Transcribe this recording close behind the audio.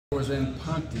was in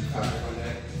Pontefract.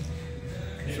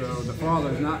 So the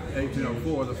father's not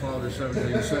 1804, the father's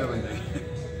 1770.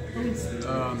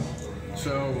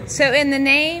 So in the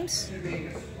names?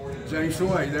 James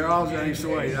Thwaite, they're all James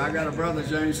Thwaite. I got a brother,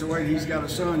 James Thwaite, he's got a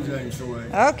son, James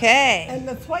Thwaite. Okay. And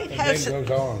the Thwaite house.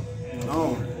 Goes on.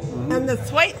 Oh. And the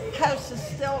Thwaite house is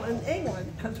still in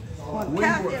England, because when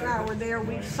Kathy and I were there,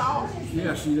 we saw it.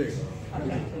 Yes, you do.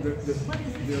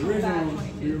 The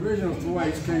original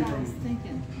Thwaites came from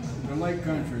the Lake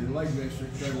Country, the Lake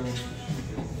District. They were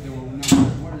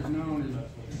what is known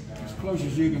as close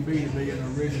as you can be to be an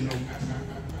original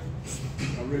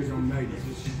native.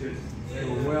 They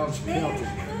were Welsh Celtic.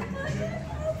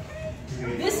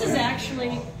 This is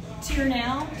actually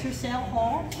Tirsell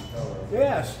Hall.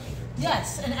 Yes.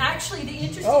 Yes, and actually the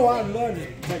interesting Oh, I'd love to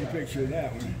take a picture of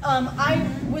that one.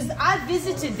 I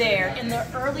visited there in the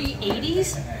early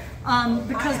 80s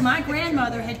because my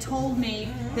grandmother had told me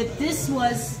that this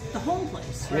was the home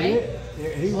place, right?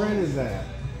 He rented that.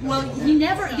 Well, he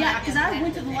never, yeah, because I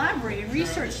went to the library and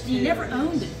researched, he never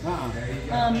owned it.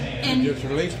 And Just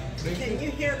released. Can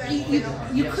you hear that?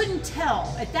 you couldn't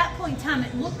tell. At that point in time,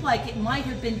 it looked like it might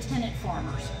have been tenant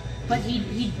farmers. But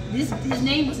his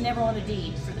name was never on a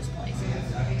deed for this place.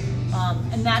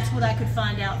 And that's what I could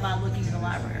find out by looking in the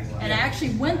library. And I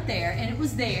actually went there, and it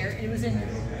was there, and it was in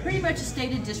pretty much a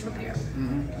state of disrepair.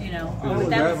 You know. Was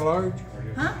that large?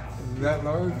 Huh? Was that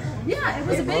large? Yeah, it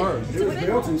was a big. It was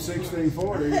built in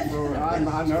 1640. So I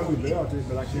know who built it,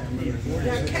 but I can't remember.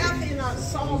 Now, Kathy and I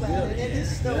saw that, and it is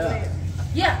still there.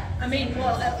 Yeah, I mean,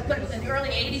 well, but in the early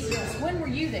 80s, when were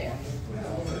you there?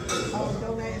 Oh,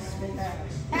 don't ask me that.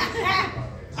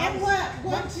 And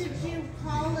what did you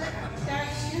call it,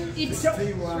 Diane? It's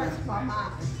T-Y-E-R-S-A-L-L,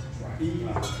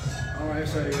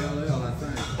 I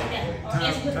think. yeah,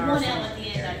 it's with one L at the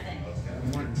end, I think.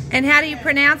 And how do you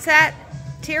pronounce that?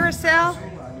 Tirsell?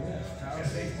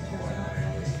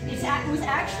 It was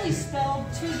actually spelled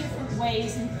two different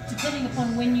ways, and depending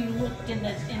upon when you looked in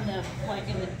the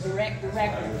direct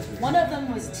record. One of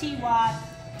them was T-Y-N-E-R-S-A-L,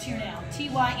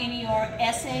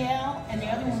 and the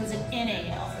other one was an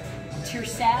N-A-L.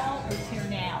 Tirsell or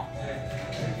Tirnal.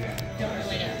 Don't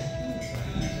really know.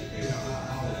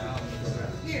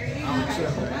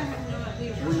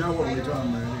 We know what we're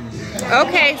talking about.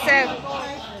 Okay, so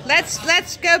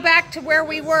let's go back to where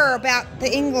we were about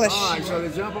the English. All right, so they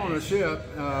jump on the ship.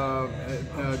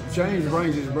 James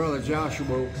brings his brother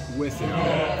Joshua with him.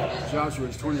 Joshua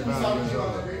is 25 years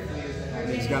old.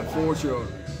 He's got 4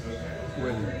 children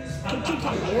with him. Could you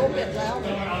talk a little bit louder?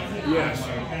 Yes.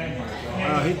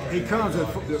 He comes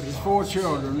with his 4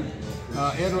 children.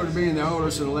 Edward being the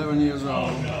oldest at 11 years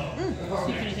old.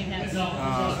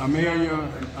 Amelia,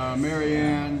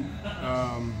 Marianne,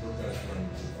 I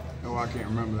can't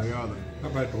remember the other. How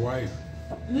about the wife?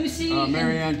 Lucy.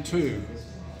 Marianne 2.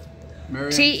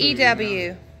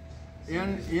 T-E-W.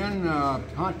 In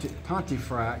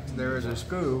Pontefract, there is a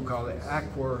school called the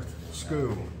Ackworth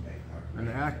School. And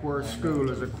the Ackworth School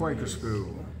is a Quaker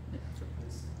school.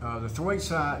 The Thwaite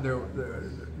side,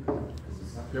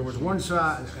 there was one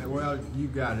side, well, you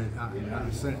got it, I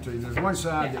sent it to you. There's one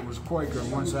side that was Quaker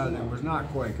and one side that was not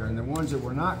Quaker. And the ones that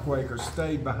were not Quaker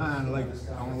stayed behind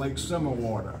on Lake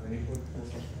Summerwater.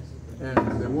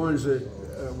 And the ones that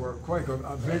were Quaker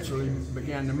eventually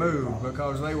began to move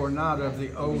because they were not of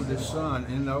the oldest son.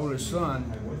 And the oldest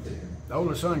son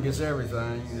gets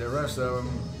everything. The rest of them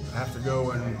have to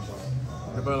go and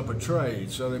develop a trade,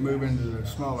 so they move into the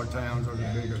smaller towns or the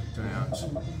bigger towns.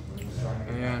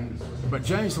 But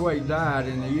James Thwaite died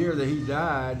in the year that he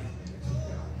died,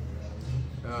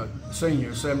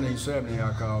 senior, 1770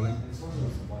 I call him.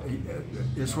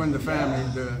 It's when the family,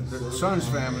 the son's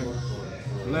family,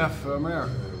 left for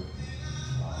America.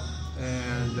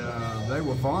 And they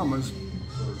were farmers.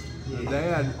 The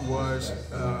dad was,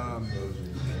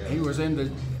 he was a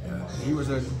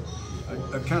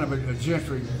kind of a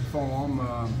gentry form.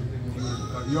 He was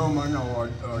a yeoman or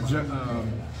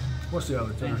what's the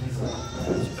other term?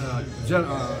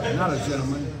 Not a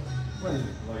gentleman. What is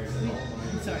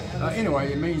it?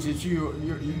 Anyway, it means that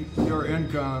your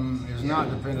income is not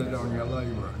dependent on your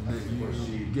labor. That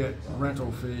you get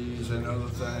rental fees and other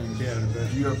things.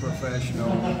 You're a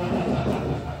professional.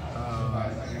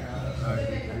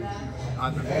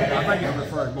 I think it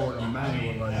refers more to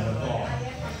manual labor.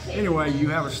 Anyway, you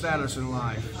have a status in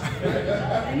life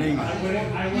in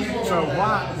England. So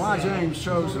why James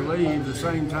chose to leave the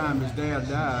same time his dad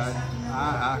died,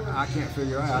 I can't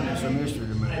figure out. It's a mystery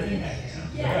to me.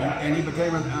 And he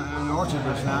became an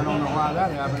orchardist, and I don't know why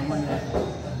that happened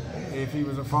if he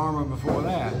was a farmer before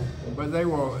that. But they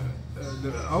were,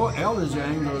 the elder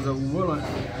James was in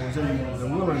the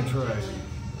woolen trade.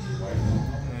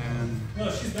 And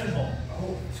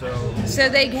So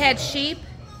they had sheep?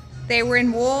 They were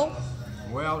in wool?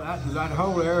 well, that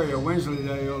whole area,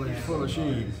 Wensleydale, is full of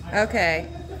sheep. Okay.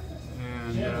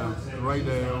 And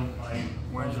Raydale,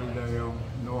 Wensleydale,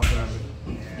 north of it.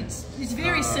 It's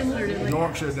very similar to like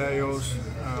Yorkshire Dales.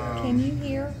 Can you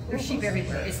hear? there's sheep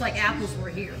everywhere. It's like apples were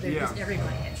here. They're Yeah. just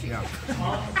everybody had sheep. Yeah.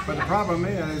 But the problem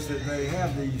is that they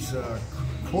have these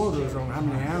quotas on how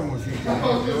many animals you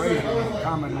can raise on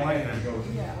common land.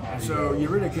 So you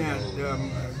really can't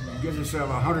get yourself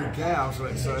 100 cows,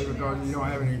 let's say, because you don't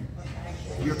have any.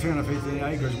 Your 10 or 15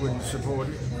 acres wouldn't support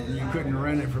it. You couldn't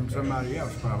rent it from somebody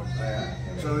else, probably.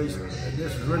 So this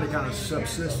is really kind of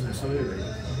subsistence living.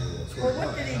 Well,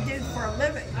 what did he do for a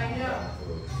living?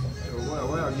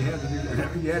 Well, you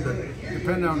had to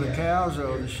depend on the cows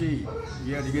or the sheep.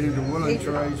 You had to get into woolen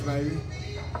trades, maybe.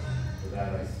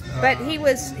 But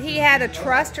he had a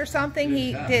trust or something.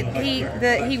 He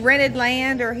rented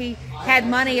land, or he had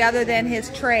money other than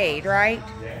his trade, right?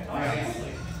 Yeah.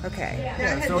 Okay. Now,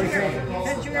 had, so you he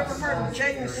had you ever heard of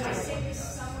James Thwaite?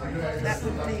 That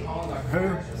would be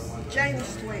Who? James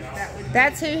Thwaite. That would be.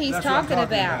 That's who he's That's what I'm talking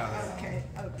about. Okay.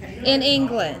 Okay. In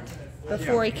England,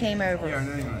 before he came over. Yeah,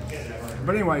 in England.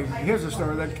 But anyway, here's the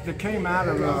story. They came out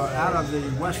of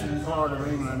the western part of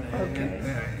England,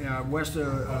 west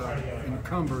of in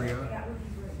Cumbria.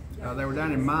 They were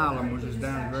down in Milam, which is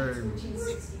down very.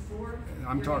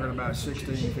 I'm talking about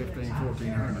 16, 15,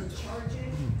 1400s,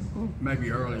 maybe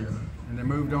earlier. And they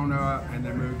moved on up, and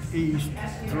they moved east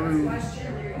through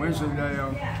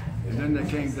Wensleydale, and then they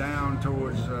came down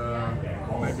towards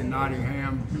maybe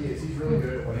Nottingham.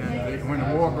 And when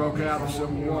the war broke out, the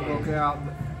Civil War broke out,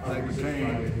 they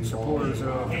became supporters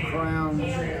of the Crown,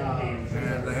 and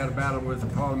they had a battle with the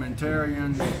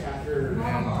parliamentarians, and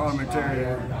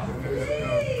parliamentarians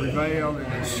prevailed,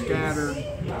 and they scattered,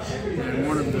 and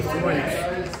one of the Thwaites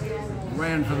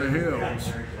ran for the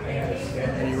hills,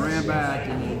 and he ran back,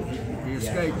 and he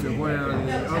escaped to where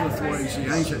the other Thwaites, the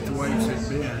ancient Thwaites, had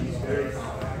been.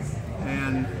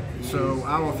 And so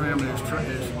our family is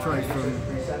traced from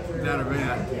that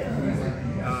event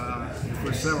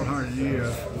for several hundred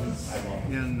years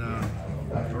in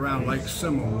around Lake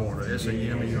Semmelwater,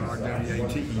 Semerwater.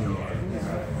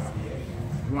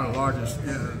 One of the largest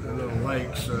little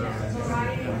lakes.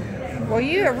 Well,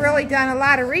 you have really done a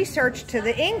lot of research to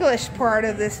the English part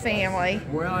of this family.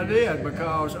 Well, I did,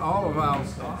 because all of our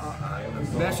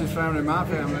Bessie's family, my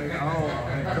family, all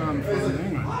had come from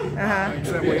England.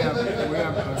 Except we have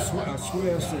a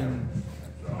Swiss and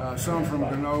some from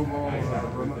Grenoble,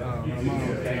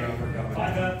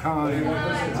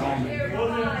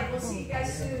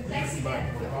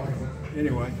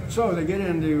 anyway, so they get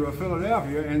into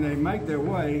Philadelphia, and they make their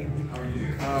way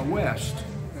west,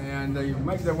 and they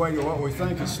make their way to what we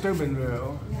think is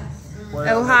Steubenville,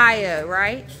 Ohio,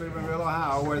 right? Steubenville,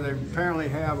 Ohio, where they apparently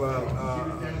have a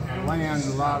land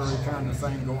lottery kind of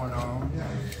thing going on,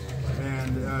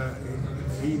 and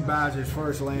he buys his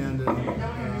first land in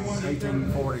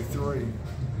 1843,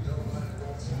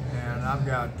 and I've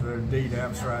got the deed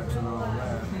abstracts and all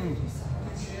that.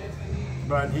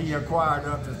 But he acquired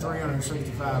up to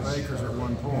 365 acres at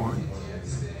one point,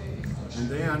 and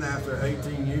then after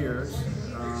 18 years,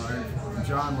 and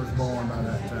John was born by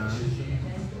that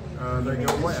time, they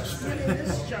go west.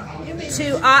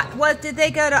 What did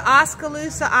they go to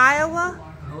Oskaloosa, Iowa?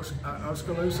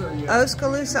 Oskaloosa, yeah.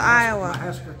 Oskaloosa, Iowa.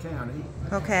 Hasker County.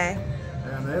 Okay.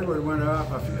 And Edward went up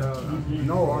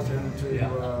north into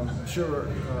Sugar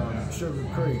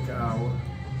Creek, Iowa,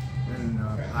 and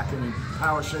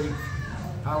Power Sheep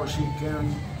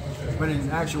County. But in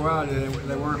actuality,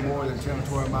 they weren't more than 10 or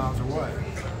 12 miles away.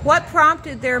 What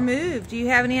prompted their move? Do you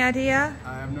have any idea?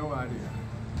 I have no idea.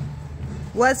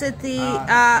 Was it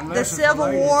the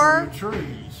Civil War? To the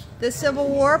trees. The Civil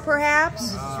War,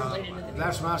 perhaps?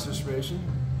 That's my suspicion.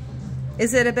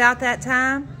 Is it about that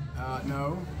time?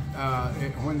 No.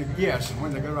 When they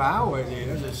go to Iowa, it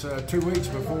is. It's 2 weeks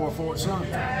before Fort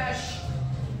Sumter.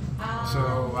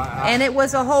 So and it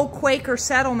was a whole Quaker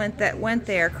settlement that went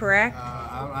there, correct?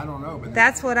 I don't know, but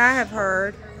that's what I have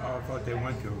heard. Oh, I thought they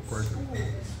went to a Quaker.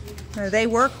 No, they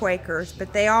were Quakers,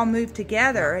 but they all moved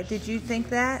together. Did you think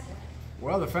that?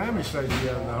 Well, the family stayed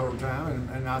together the whole time,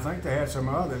 and I think they had some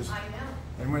others.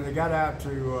 And when they got out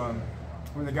to,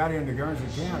 when they got into Guernsey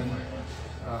County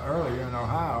earlier in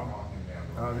Ohio,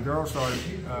 the girls started.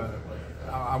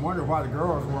 I wonder why the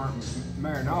girls weren't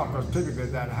marrying off, because typically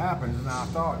that happens. And I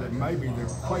thought that maybe the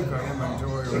Quaker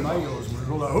inventory of males was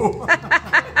low.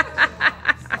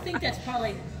 I think that's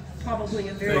probably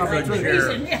a very good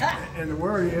reason. Yeah. And the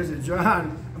word is that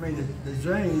John mean, the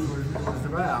James was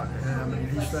devout, and I mean,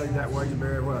 he stayed that way to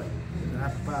bury what?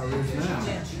 Apple Ridge now,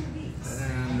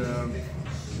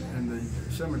 and the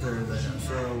cemetery there.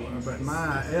 So, but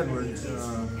my Edward, his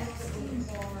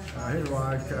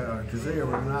wife Kazia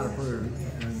was not approved,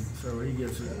 and so he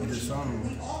gets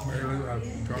disowned.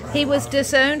 He was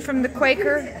disowned from the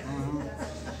Quaker. I'm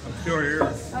still here.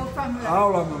 Oh, from the,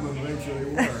 All of them eventually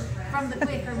were. from the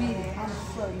Quaker meeting.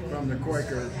 From the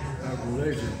Quaker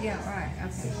religion. Yeah, right,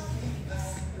 okay.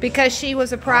 Because she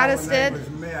was a Protestant. All the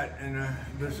neighbors met and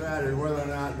decided whether or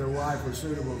not the wife was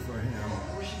suitable for him.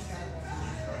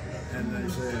 And they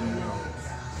said no.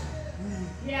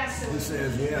 He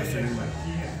says yes, and he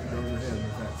goes ahead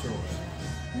with that choice.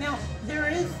 Now, there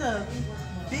is a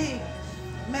big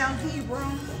Mount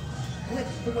Hebron with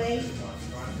Thwaite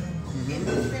in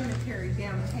the cemetery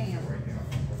downtown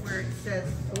where it says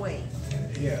Thwaite.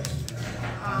 Yes.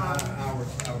 I was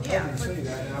hoping to see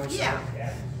that, and I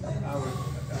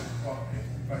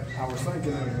was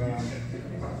thinking of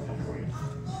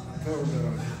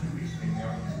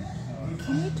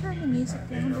Can you turn the music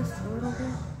down just a little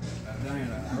bit?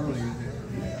 Diana earlier.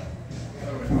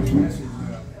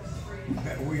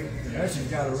 The message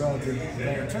got a relative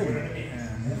there too,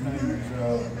 and his name is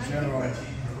General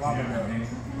Robert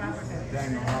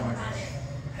Daniel Robert.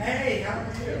 Hey, how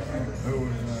are you?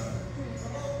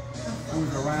 Who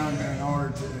was around in order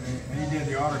to, he did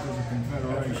the Articles of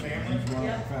Confederation. He's one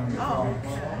of the founding fathers.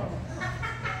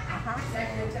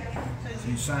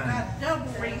 He signed it.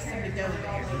 Double reason to go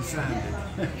there. He signed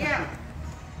it. Yeah.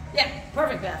 Yeah,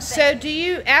 perfect, Beth. So do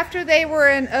you, after they were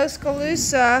in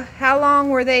Oskaloosa, how long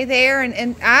were they there?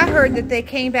 And I heard that they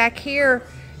came back here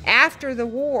after the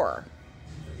war.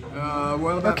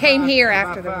 Well, Or came here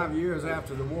after about the 5 years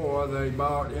after the war, they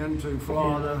bought into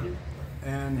Florida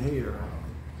and here.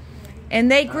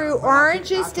 And they grew But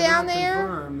oranges I cannot down there?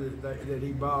 confirm that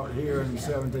he bought here in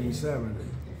 1770.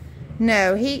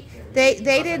 No, they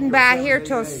didn't buy here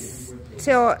till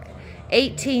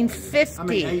 1850. I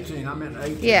mean 18. I meant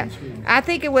 18. Yeah, Excuse me. I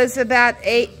think it was about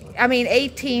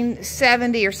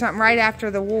 1870 or something right after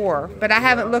the war. But I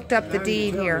haven't looked up the Now you deed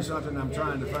tell me here. something I'm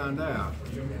trying to find out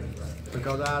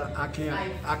because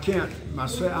I can't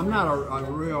myself. I'm not a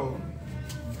real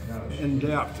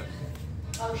in-depth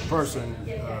person,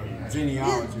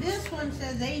 genealogist. This one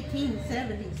says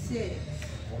 1876.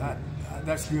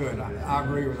 That's good. I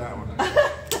agree with that one.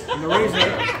 And the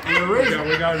reason Yeah,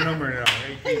 we got a number now.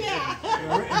 18.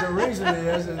 the reason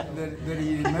is that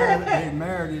he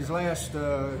married his last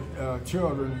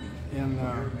children in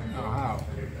Ohio.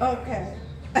 Okay.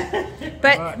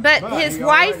 But his he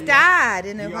wife already- died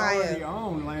in He already Ohio.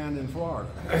 owned land in Florida.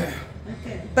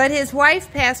 But his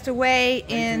wife passed away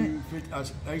in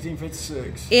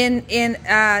 1856. in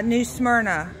New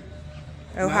Smyrna,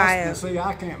 Ohio. Now, see,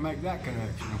 I can't make that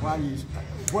connection.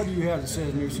 What do you have that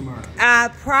says New Smyrna?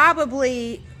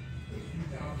 Probably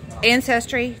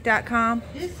Ancestry.com.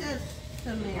 This says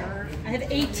some error. I have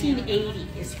 1880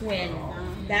 is when,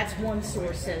 that's one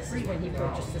source says is when he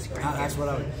purchased this ground. That's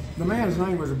what the man's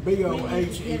name was Boher.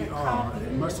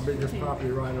 It must have been this property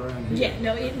right around here. Yeah,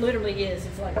 no, it literally is.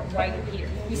 It's like right here.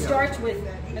 He starts with,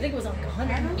 I think it was like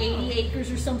 180 acres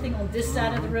or something on this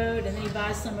side of the road, and then he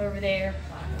buys some over there.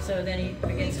 So then he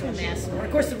begins to amass more.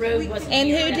 Of course, the road wasn't. And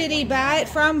here who at did that he point. buy it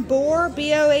from? Bohr,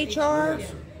 B-O-H-R?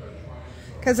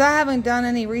 Because I haven't done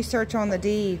any research on the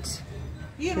deeds.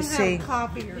 You don't Let's have see. a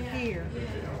copier here.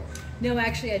 No,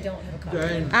 actually, I don't have a copy.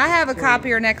 I have a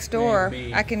copier next door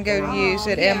I can go use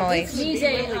at Emily's. He's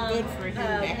a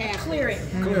clearing.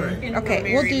 Clearing.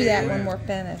 Okay, we'll do that when we're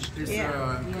finished. It's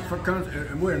for country,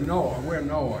 and we're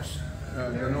Norse.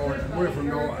 We're from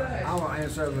North. Our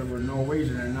ancestors were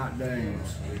Norwegian and not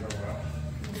Danes.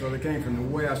 So they came from the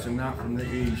west and not from the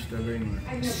east of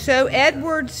England. So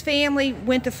Edward's family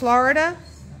went to Florida?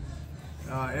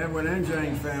 Edward and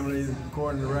Jane's family,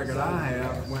 according to the record I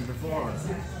have, went to Florida.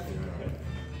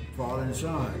 Father and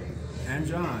son, and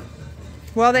John.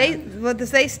 Well, they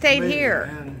stayed Maybe, here.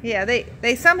 and- Yeah,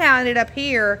 they somehow ended up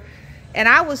here. And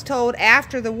I was told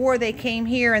after the war they came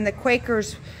here, and the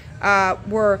Quakers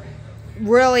were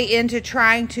really into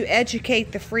trying to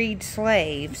educate the freed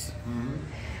slaves.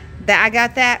 That I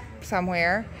got that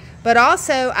somewhere. But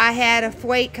also, I had a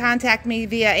Thwaite contact me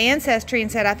via Ancestry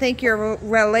and said, I think you're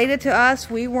related to us.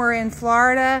 We were in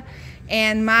Florida,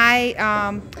 and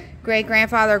my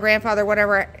great-grandfather, grandfather,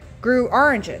 whatever, grew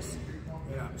oranges.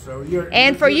 Yeah, so you're,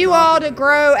 And for you're you all talking- to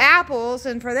grow apples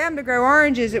and for them to grow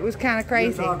oranges, it was kind of You're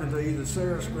crazy. talking to either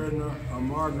Sarah Scribner or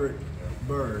Margaret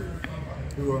Bird,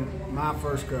 who are my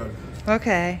first cousins.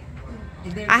 Okay.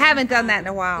 I haven't done that in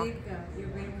a while. Your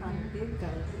grandfather did go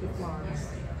to Florida.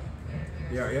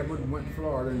 Yeah, Edward went to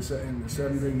Florida in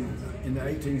the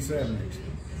 1870s.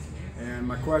 And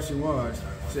my question was,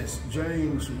 since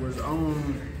James was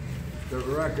on the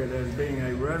record as being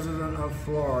a resident of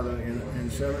Florida in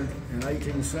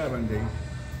 1870,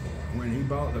 when he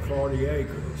bought the 40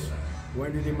 acres,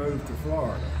 when did he move to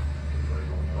Florida?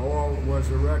 Or was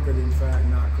the record in fact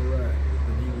not correct,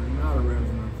 that he was not a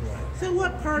resident of Florida? So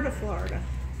what part of Florida?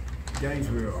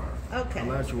 Gainesville, Okay.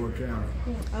 Alachua County.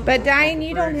 But Diane,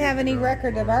 you don't have any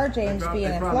record of our James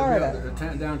being in Florida.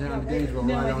 Downtown Gainesville,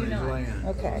 right on his land.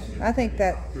 Okay, I think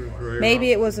that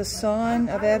maybe it was a son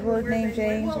of Edward named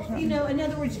James or Well, something. you know, in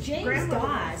other words, James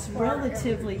dies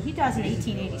relatively, he dies in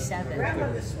 1887.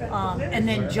 And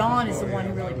then John is the one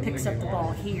who really picks up the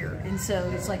ball here. And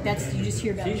so it's like, you just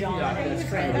hear about John and his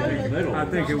friend. I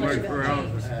think it was for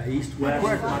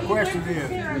East-west. My question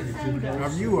is,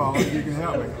 of you all, you can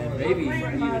help me. Maybe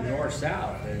even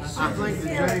north-south. I think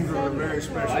that James was a very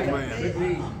special man.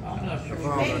 The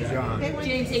father of John.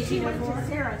 James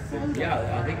 1804.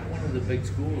 Yeah, I think one of the big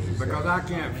schools is Because I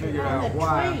can't figure out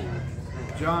why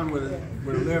John would have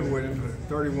lived with him for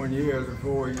 31 years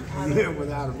before he lived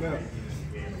without a bill.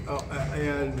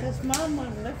 And His mom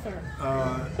wouldn't live there.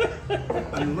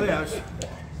 unless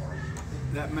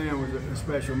that man was a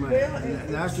special man. And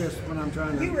that's just what I'm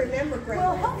trying to... You remember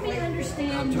Grandma? Well, help me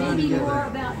understand trying to maybe get more there.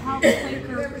 about how the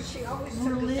Quaker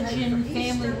religion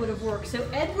family would have worked. So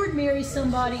Edward marries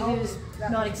somebody who's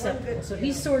not acceptable. So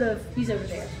he's over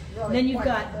there. And then you've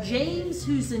got James,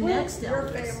 who's the next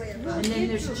eldest. And then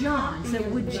there's John. So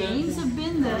would James have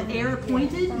been the heir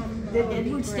appointed that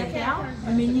Edward stepped out?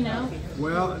 I mean, you know.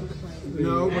 Well,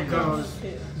 no, because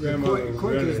the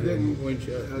Quakers didn't...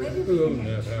 who owned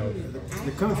that house?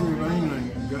 The country of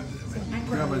England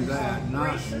governed that,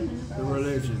 not the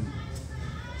religion.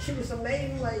 She was a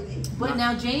maiden lady. But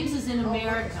now James is in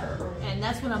America, and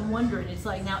that's what I'm wondering. It's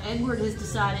like now Edward has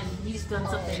decided he's done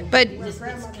something just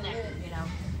disconnected, you know.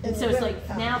 And so it's like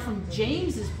now from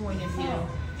James's point of view,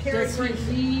 does he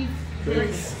leave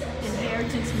his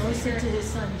inheritance mostly to his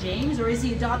son James, or is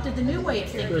he adopted the new way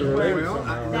of thinking? Well,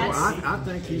 I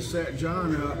think he set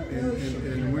John up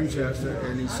in Winchester,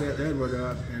 and he set Edward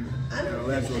up in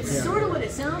Alachua County. It's sort of what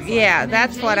it sounds like. Yeah, And then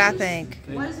that's what I James- think.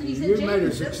 Why doesn't he say You made a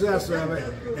James? success of it,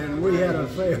 and we had a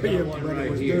failure, but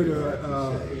it was due to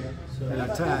an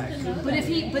attack. But if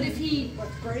he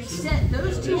set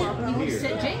those two up, he would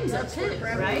set James up too,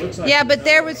 right? Yeah, but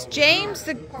there was James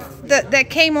that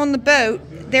came on the boat.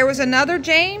 There was another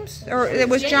James, or it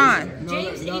was John?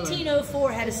 James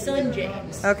 1804 had a son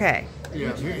James. Okay.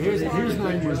 Yeah, his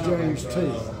name was James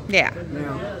T. Yeah.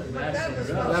 Now,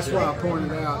 that's why I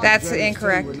pointed out That's that James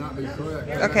incorrect. T would not be correct.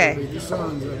 Okay. It would be the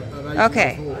sons of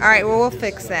Okay. 1804. All right. Well, we'll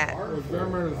fix that.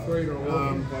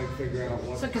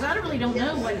 So, because I really don't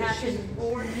know what happened.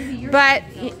 Maybe you're But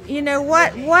you know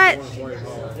what? What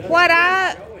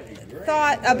I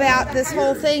thought about this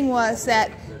whole thing was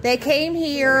that they came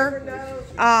here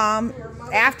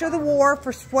after the war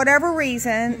for whatever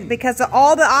reason, because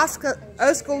all the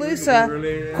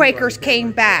Oskaloosa Quakers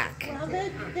came back.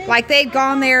 Like they'd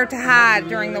gone there to hide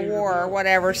during the war or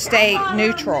whatever, stay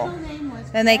neutral.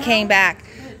 Then they came back.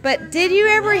 But did you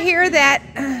ever hear that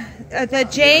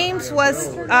James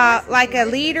was like a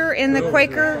leader in the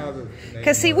Quaker?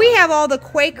 Because see, we have all the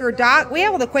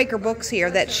Quaker books here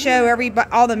that show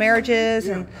all the marriages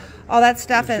and all that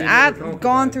stuff, and I've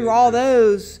gone through all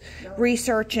those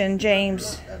researching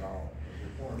James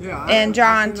and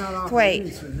John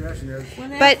Thwaite.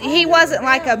 But he wasn't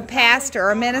like a pastor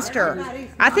or a minister.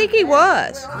 I think he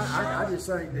was. I just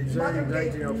think that James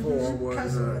 1804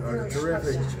 was a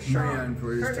terrific man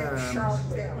for his time,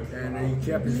 and he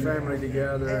kept his family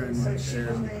together and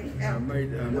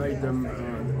made them.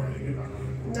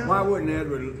 Why wouldn't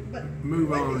Edward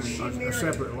move on a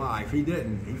separate life? He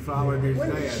didn't. He followed his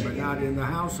dad, but not in the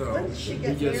household.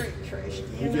 He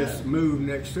just moved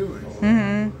next to him.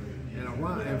 Mm-hmm.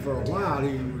 And for a while,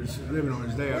 he was living on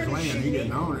his dad's land. He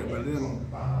didn't own it, but then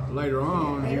later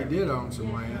on, he did own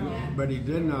some land. But he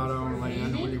did not own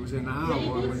land when he was in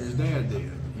Iowa when his dad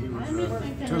did. He was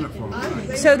a tenant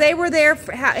farmer. So they were there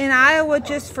in Iowa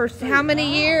just for how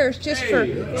many years? Just for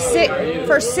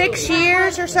 6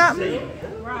 years or something?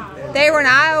 They were in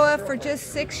Iowa for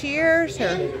just 6 years?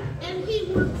 Or?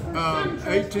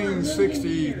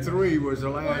 1863 was the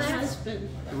last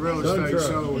real estate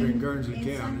sold in Guernsey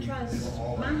County.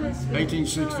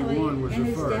 1861 was the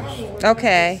first.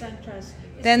 Okay.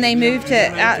 Then they moved to...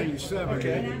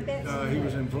 1870, he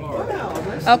was in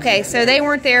Florida. Okay, so they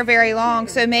weren't there very long,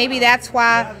 so maybe that's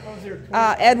why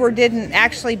Edward didn't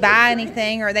actually buy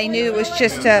anything, or they knew it was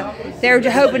just they were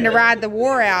hoping to ride the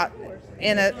war out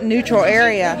in a neutral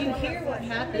area. You hear what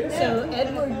happened. So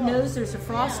Edward knows there's a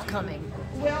frost coming,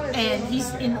 and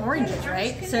he's in oranges,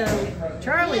 right? So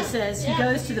Charlie says he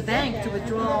goes to the bank to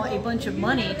withdraw a bunch of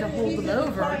money to hold them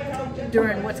over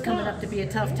during what's coming up to be a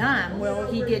tough time. Well,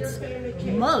 he gets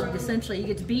mugged, essentially. He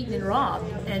gets beaten and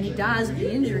robbed, and he dies of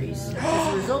the injuries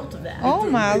as a result of that. Oh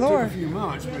my It took Lord. a few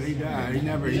months, but he died. He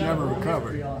never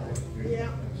recovered.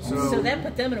 So that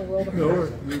put them in a world of Or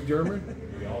hurt. you German?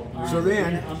 So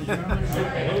then,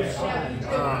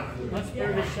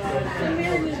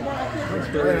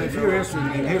 if you're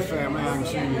interested in his family, I can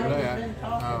send you that.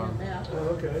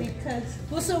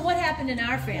 Well, so what happened in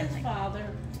our family?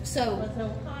 So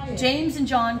James and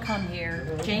John come here.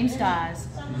 James dies.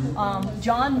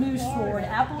 John moves forward.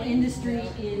 Apple industry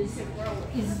is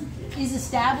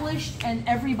established, and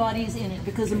everybody's in it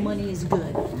because the money is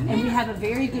good, and we have a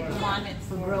very good climate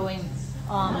for growing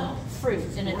fruit.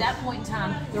 And at that point in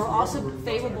time, there were also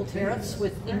favorable tariffs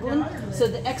with England, so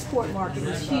the export market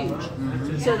was huge.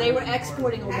 So they were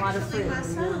exporting a lot of fruit.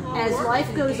 As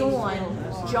life goes on,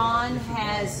 John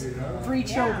has 3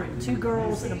 children, 2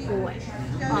 girls and a boy.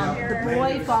 The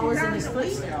boy follows in his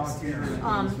footsteps.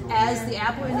 As the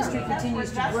apple industry continues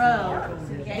to grow,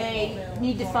 they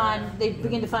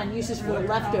begin to find uses for the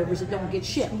leftovers that don't get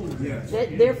shipped.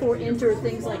 Therefore, enter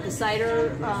things like the cider,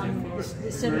 the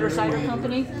Senator Cider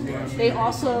Company. They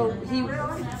also,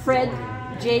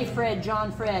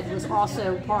 John Fred was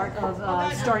also part of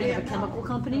starting a chemical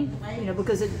company,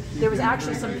 because there was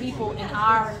actually some people in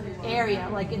our area,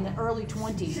 like in the early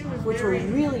 20s, which were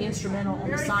really instrumental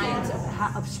in the science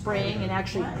of spraying and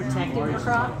actually protecting the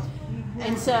crop.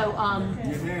 And so,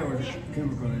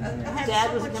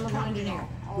 Dad was a chemical engineer.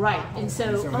 Right, and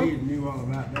so he knew all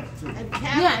about that too.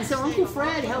 yeah, and so Uncle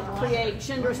Fred helped create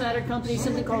Schindler Cider Company,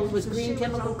 something called Green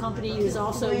Chemical Company. He was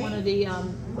also one of the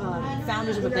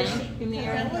founders of a bank in the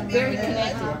area, very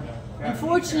connected.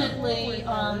 Unfortunately,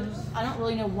 I don't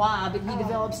really know why, but he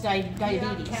develops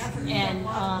diabetes,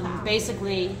 and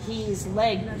basically his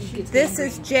leg gets This gangrene.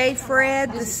 is J.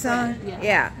 Fred, the son.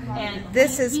 Yeah. And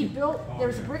This he is built.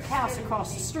 There's a brick house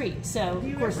across the street, so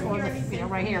of course,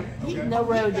 right here, no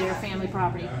road there, family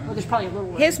property. Well, there's probably a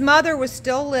little road. his mother was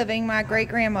still living. My great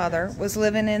grandmother was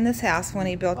living in this house when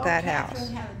he built that house.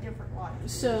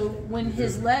 So when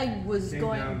his leg was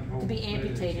going to be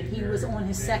amputated, he was on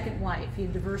his second wife. He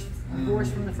had divorced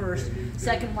from the first.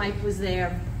 Second wife was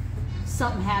there.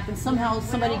 Something happened. Somehow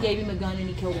somebody gave him a gun and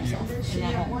he killed himself in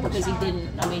that home because he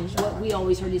didn't. I mean, what we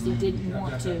always heard is he didn't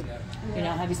want to,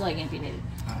 have his leg amputated.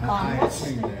 I had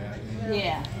seen that.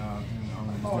 Yeah.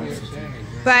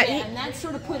 But And that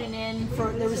sort of put an end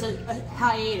there was a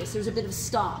hiatus, there was a bit of a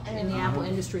stop in the apple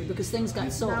industry because things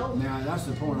got sold. Now that's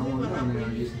the point I want to know now.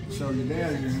 So your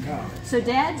dad is in college. So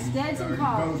dad's in He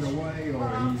college. goes away or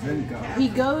he's in college. He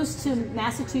goes to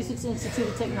Massachusetts Institute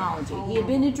of Technology. He had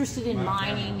been interested in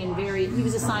mining and he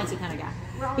was a sciencey kind of guy.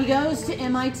 He goes to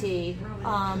MIT,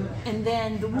 and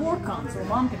then the war comes. Well,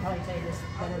 Mom can probably tell you this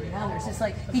better than others. It's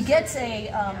like he gets a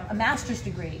master's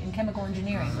degree in chemical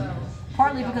engineering,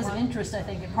 partly because of interest, I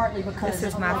think, and partly because this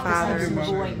is of my the father, sense of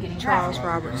the boy getting Charles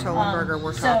drafted. Robert Solenberger,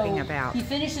 we're talking So about. he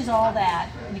finishes all that,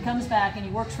 and he comes back, and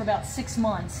he works for about 6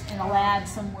 months in a lab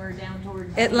somewhere down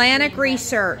toward Atlantic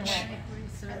Research.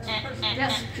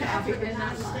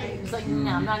 He's like,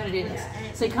 no, I'm not going to do this.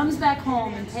 So he comes back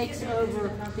home and takes over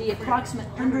the approximate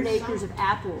 100 acres of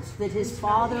apples that his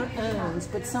father owns,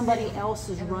 but somebody else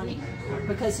is running.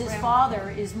 Because his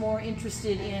father is more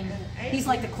interested he's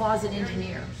like the closet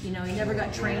engineer. He never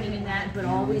got training in that, but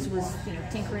always was,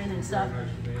 tinkering and stuff.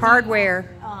 Hardware.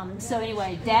 So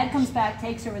anyway, Dad comes back,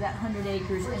 takes over that 100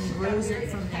 acres, and grows it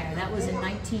from there. That was in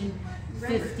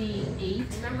 1958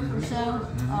 or so.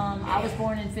 I was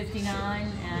born in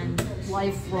 59, and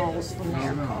life rolls from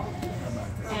there.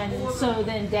 And so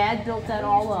then Dad built that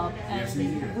all up,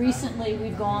 and recently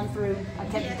we've gone through, I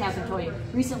kept the cap and told you,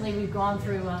 recently we've gone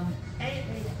through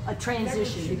a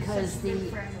transition because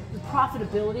the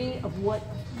profitability of what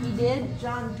he did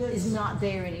is not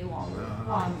there any longer.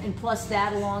 And plus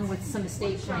that, along with some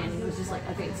estate planning, it was just like,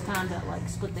 okay, it's time to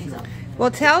split things up.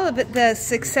 Well, tell the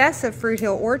success of Fruit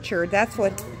Hill Orchard. That's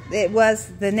what it was,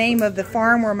 the name of the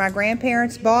farm where my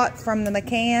grandparents bought from the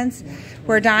McCanns,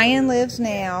 where Diane lives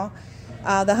now.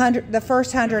 The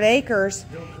first 100 acres.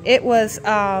 It was.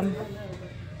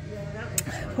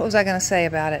 What was I going to say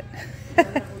about it?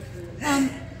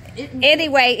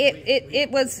 Anyway, it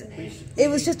was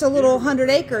just a little 100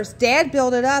 acres. Dad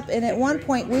built it up, and at one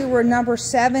point we were number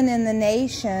 7 in the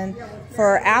nation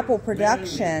for apple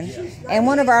production. And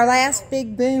one of our last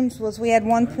big booms was we had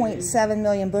 1.7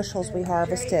 million bushels we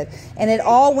harvested. And it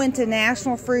all went to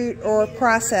National Fruit or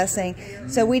Processing.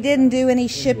 So we didn't do any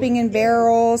shipping in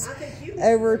barrels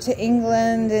over to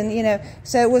England, and you know,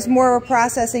 so it was more of a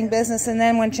processing business. And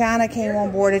then when China came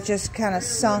on board, it just kind of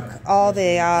sunk all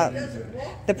the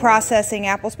processing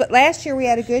apples. But last year we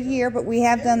had a good year, but we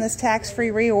have done this tax-free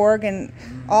reorg, and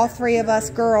all three of us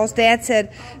girls, Dad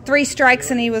said 3 strikes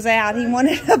and he was out. He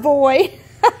wanted a boy.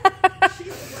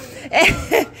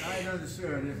 I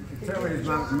understood. Tell me if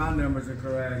my numbers are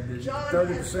correct.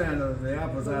 30% of the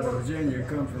apples out of Virginia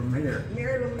come from here.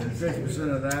 And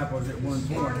 50% of the apples at one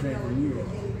point came from you.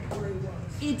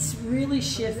 It's really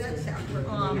shifted.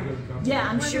 Yeah,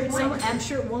 I'm sure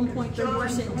at one point there were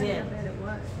it did,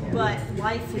 but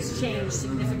life has changed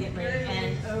significantly.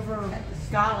 And over,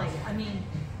 golly, I mean,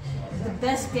 the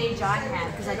best gauge I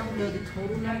have, because I don't know the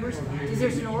total numbers, is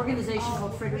there's an organization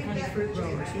called Frederick County Fruit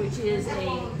Growers, which is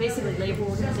a basically labor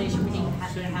organization, meaning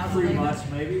house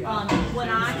labor. When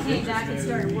I came back and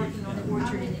started working on the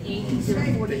orchard in the 80s, there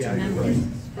were 42 members.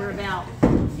 There are about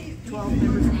 12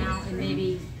 members now, and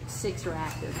maybe 6 are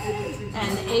active.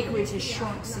 And the acreage has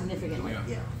shrunk significantly.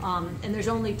 And there's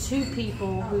only 2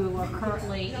 people who are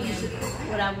currently in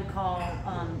what I would call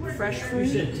fresh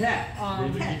fruit.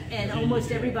 And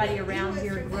almost everybody around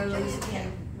here grows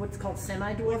in what's called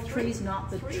semi-dwarf trees, not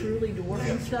the truly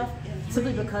dwarfing stuff,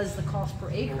 simply because the cost per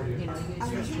acre, you know, it's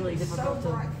just really difficult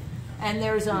to. And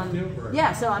there's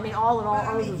yeah, so I mean, all in all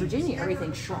over Virginia,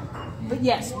 everything's shrunk. But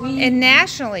yes, and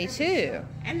nationally too.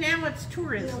 And now it's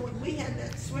tourism.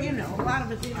 You know, a lot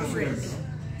of it's tourism.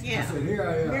 Yeah. I said, here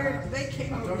I am. They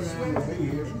came I over told to him to be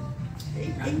here.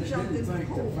 He I jumped didn't in the think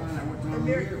to pool. find out what time of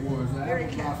year it was. The Very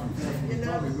apple blossom festival was you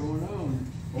know. probably going on.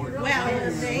 Well, they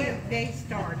started. Yeah, they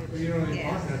started. You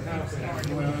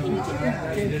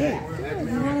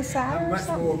want a cider or Much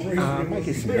something? more appreciative. I might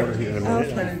get some better here in a minute.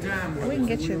 Spending time with We can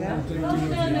get you that. Oh,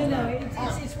 no.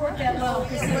 It's worked out well.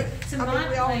 So my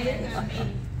plan, I mean,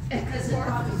 because the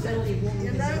profitability won't be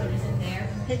what is in there.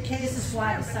 This is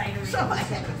why the cider is a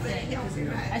separate thing.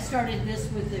 I started this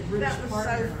with the British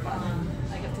partner,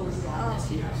 like I told you all this,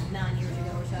 9 years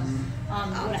ago or so.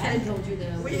 What I hadn't told you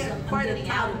though is I'm getting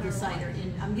out of the cider.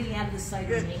 I'm getting out of the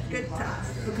cider making part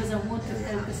because I want to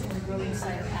focus on growing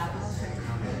cider apples.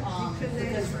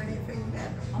 Because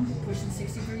I'm pushing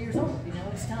 63 years old. You know,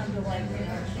 it's time to like get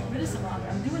rid of some of it.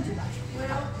 I'm doing too much.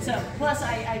 So plus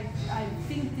I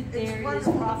think that there is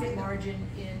profit margin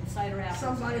in cider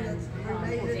apples and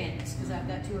organics because I've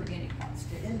got 2 organic pots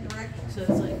too. So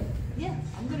it's like, yeah,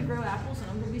 I'm going to grow apples and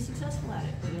I'm going to be successful at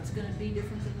it, but it's going to be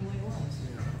different than the way it was.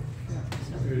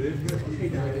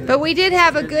 But we did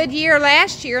have a good year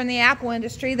last year in the apple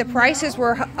industry. The prices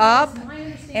were up,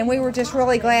 and we were just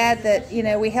really glad that, you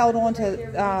know, we held on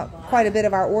to quite a bit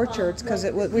of our orchards because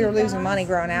we were losing money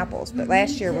growing apples. But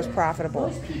last year was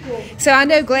profitable. So I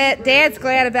know Dad's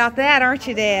glad about that, aren't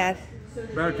you, Dad?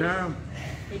 About time.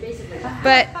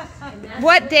 But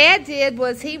what Dad did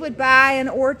was he would buy an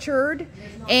orchard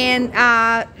and,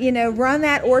 you know, run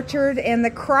that orchard, and the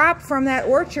crop from that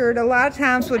orchard a lot of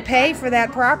times would pay for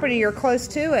that property or close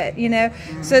to it, you know.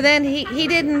 So then he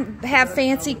didn't have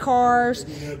fancy cars.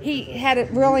 He had a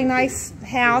really nice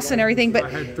house and everything. But I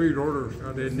had 3 daughters.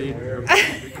 I didn't need to have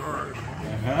the cars.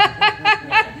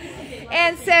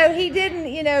 And so he didn't,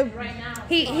 you know,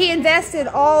 he invested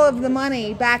all of the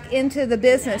money back into the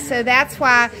business. So that's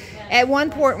why at one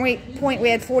point we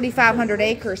had 4,500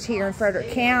 acres here in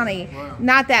Frederick County.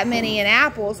 Not that many in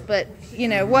apples, but, you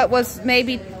know, what was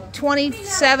maybe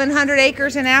 2,700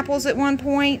 acres in apples at one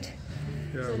point?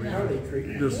 Yeah,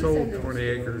 we just sold 20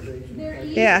 acres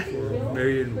Yeah. for $1.7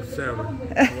 million. So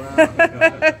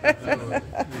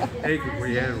the acre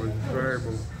we had was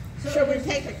variable. Should we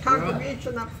take a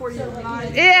contribution up for you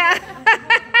tonight? Yeah.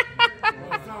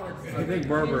 I think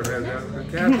Barbara has that.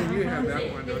 But Kathy, you have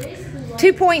that one, don't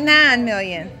you? 2.9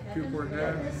 million. 2.9?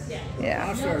 I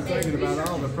Yeah. started thinking about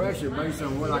all the pressure based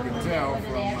on what I can tell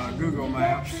from Google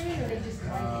Maps.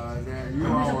 That you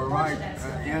all were right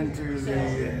into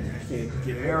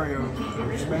the area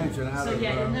of expansion out of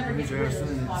Winchester,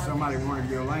 and somebody wanted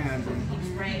your land,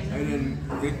 and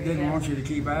they didn't want you to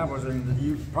keep apples, and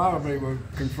you probably were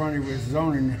confronted with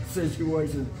zoning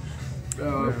situations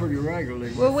pretty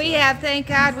regularly. Well, we have, thank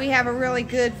God, we have a really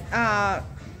good,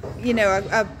 you know,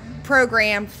 a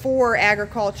program for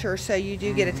agriculture, so you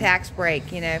do get a tax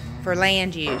break, you know, for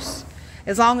land use.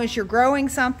 As long as you're growing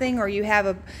something, or you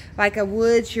have like a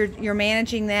woods, you're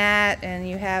managing that, and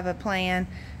you have a plan.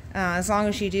 As long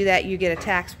as you do that, you get a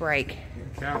tax break.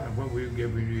 Kathy, what we've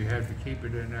given you have to keep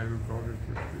it in agriculture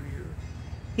for 2 years.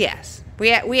 Yes,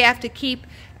 we have to keep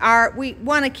we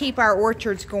want to keep our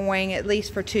orchards going at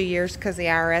least for 2 years because the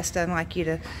IRS doesn't like you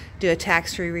to do a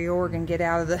tax-free reorg and get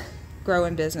out of the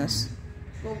growing business.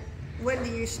 Well, when do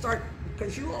you start?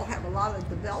 Because you all have a lot of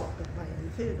development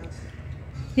land too, don't you?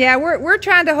 Yeah, we're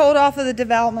trying to hold off of the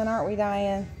development, aren't we,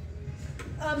 Diane?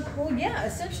 Well, yeah,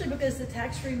 essentially because the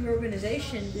tax-free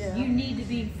reorganization, you need to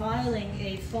be filing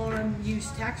a farm use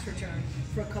tax return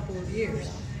for a couple of years.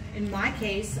 In my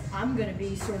case, I'm going to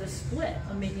be sort of split.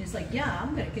 I mean, it's like, yeah,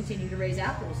 I'm going to continue to raise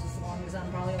apples as long as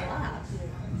I'm probably alive.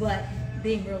 But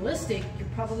being realistic, you're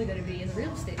probably going to be in the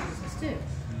real estate business too,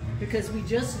 because we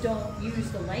just don't use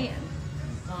the land.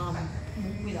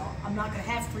 You know, I'm not going to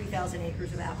have 3,000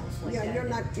 acres of apples like that.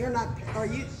 You're not. Are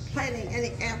you planting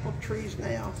any apple trees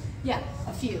now? Yeah,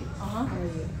 a few.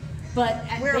 But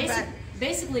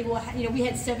basically, well, you know, we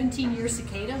had 17-year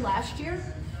cicada last year.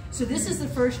 So this is the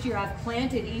first year I've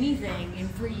planted anything in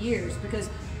 3 years because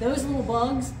those little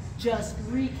bugs just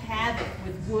wreak havoc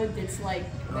with wood that's like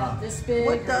about this big.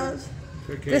 What does?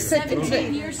 The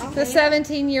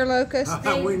 17-year locust.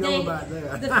 We know about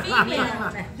that.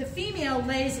 The female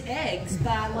lays eggs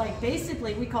by, like,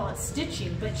 basically we call it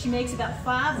stitching, but she makes about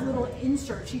 5 little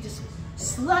inserts. She just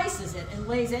slices it and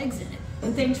lays eggs in it,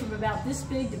 and things from about this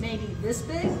big to maybe this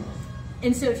big.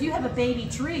 And so if you have a baby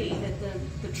tree that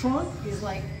the trunk is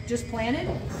like just planted,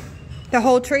 the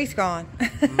whole tree's gone.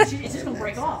 it's just gonna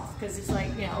break off because it's like,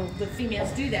 you know, the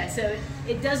females do that. So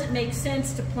it doesn't make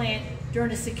sense to plant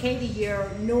during a cicada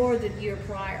year nor the year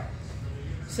prior.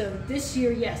 So this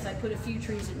year, yes, I put a few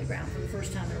trees in the ground for the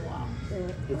first time in a while.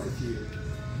 What's a few?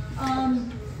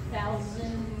 1,000,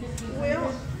 1,500.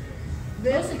 Well,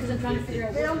 mostly because I'm trying to figure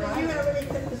out Bill, what do you have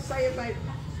anything to say about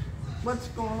what's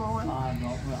going on?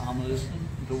 I'm listening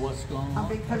to what's going on.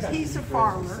 Because he's a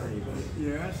farmer.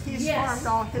 Yes. He's farmed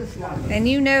all his life. And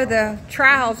you know the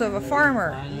trials of a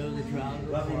farmer. I know the trials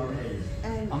of a farmer.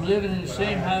 I'm living in the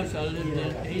same house I lived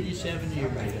in 87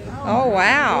 years ago. Oh,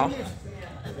 wow.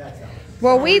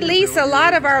 Well, we lease a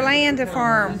lot of our land to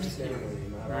farms.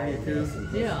 92?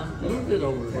 Yeah, I'm a little bit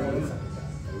over there.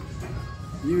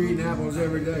 You eat apples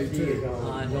every day too.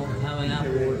 I don't have an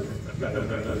apple. I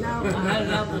had an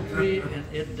apple tree and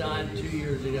it died 2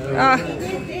 years ago.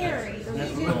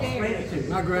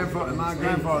 My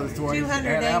grandfather Thwaite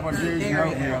had apple juice and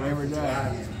oatmeal every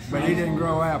day, but he didn't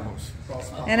grow apples.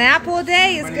 An apple a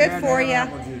day is good for you.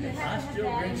 I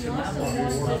still drink some apple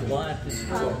juice and buy it to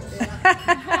school.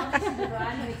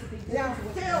 Now,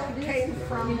 Phil came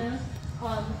from.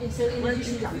 And so in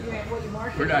addition to figuring out what your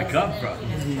market Where'd I come from?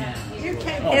 You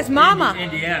came. His mama.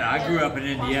 Indiana. I grew up in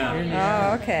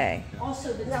Indiana. Oh, okay.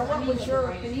 Also, the Now, what was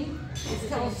your?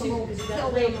 Tell us a little bit.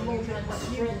 Tell them a little bit what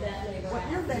your dad did.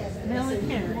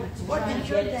 What did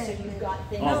your dad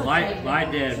do? Oh, my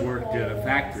dad worked at a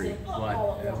factory, but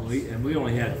we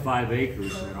only had 5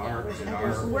 acres in our.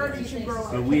 Where did you grow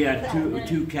up? But we had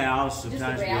two cows.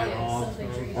 Sometimes we had hogs.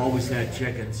 Always had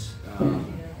chickens.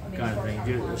 Kind of thing,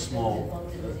 just a small.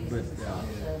 But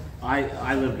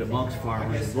I lived amongst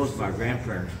farmers. Most of my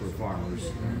grandparents were farmers.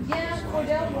 Yeah,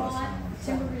 Cordell Watt,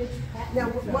 Timber Ridge. Now,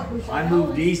 what was your? I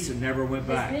moved east and never went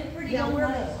back. It's been pretty young low.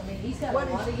 I mean, he's got a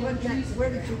lot of young trees. Where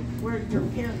did your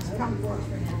parents come from?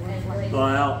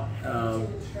 Well,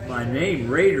 my name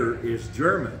Raider is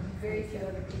German,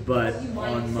 but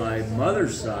on my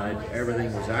mother's side,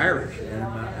 everything was Irish, and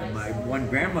my one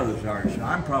grandmother's Irish.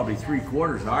 I'm probably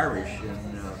 3/4 Irish and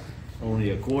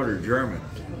only 1/4 German.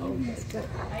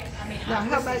 Now,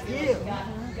 how about you?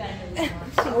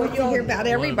 Well, you hear about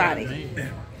everybody.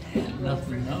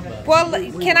 Nothing to know about. Well,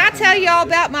 can I tell you all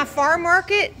about my farm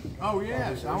market Oh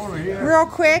yes, I want to hear. real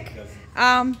quick?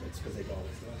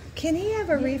 Can he have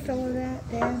a refill of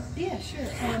that, Dad? Yeah, sure.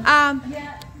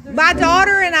 My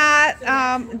daughter and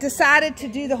I decided to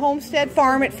do the homestead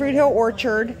farm at Fruit Hill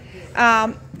Orchard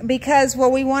because,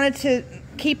 well, we wanted to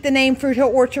keep the name Fruit Hill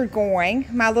Orchard going.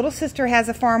 My little sister has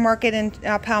a farm market in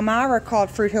Palmyra called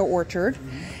Fruit Hill Orchard.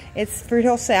 It's Fruit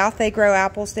Hill South. They grow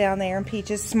apples down there and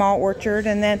peaches, small orchard,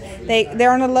 and then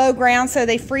they're on a low ground, so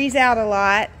they freeze out a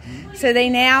lot. So they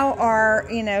now are,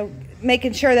 you know,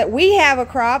 making sure that we have a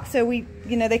crop, so we,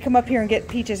 you know, they come up here and get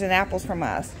peaches and apples from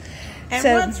us. And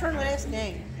So- what's her last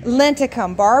name?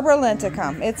 Lenticum, Barbara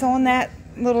Lenticum. It's on that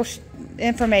little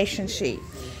information sheet. You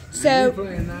So,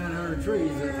 planted 900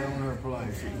 trees on her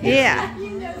place. yeah.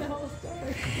 You know the whole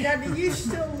story. Now, do you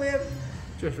still live?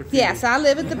 Just a few. Yes, I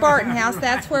live at the Barton House.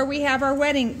 That's where we have our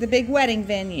wedding, the big wedding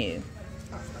venue.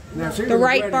 Now, she The was a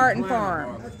Wright wedding Barton planner, Farm.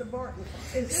 Barbara. At the Barton.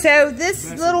 Is this, So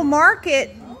this little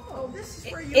market this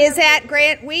is where you is at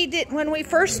Grant. When we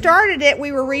first started it,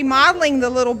 we were remodeling the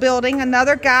little building.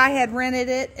 Another guy had rented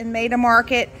it and made a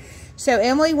market. So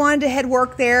Emily wanted to head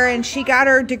work there, and she got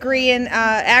her degree in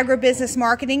agribusiness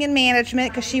marketing and management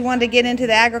because she wanted to get into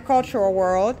the agricultural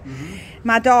world.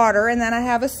 My daughter, and then I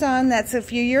have a son that's a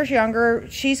few years younger.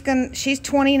 She's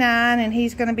 29 and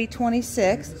he's going to be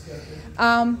 26.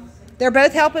 They're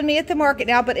both helping me at the market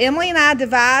now, but Emily and I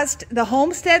devised the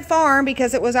homestead farm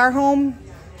because it was our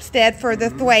homestead for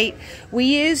the Thwaite. We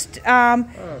used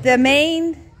the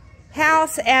main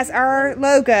house as our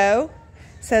logo.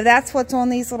 So that's what's on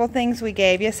these little things we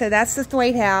gave you. So that's the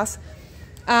Thwaite house.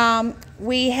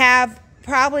 We have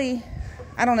probably,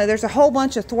 I don't know, there's a whole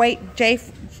bunch of Thwaite,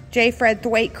 J. Fred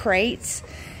Thwaite crates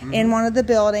in one of the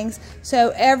buildings.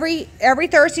 So every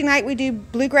Thursday night we do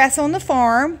bluegrass on the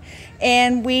farm,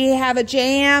 and we have a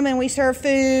jam and we serve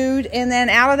food, and then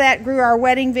out of that grew our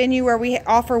wedding venue where we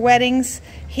offer weddings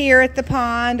here at the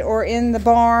pond or in the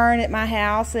barn at my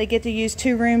house. They get to use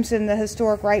 2 rooms in the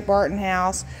historic Wright Barton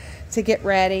house to get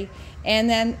ready. And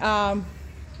then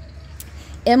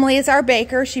Emily is our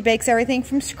baker. She bakes everything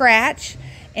from scratch.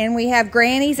 And we have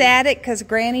Granny's attic because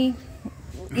Granny,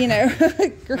 you know,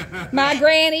 my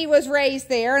granny was raised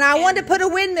there. And I wanted to put a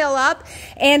windmill up.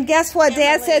 And guess what?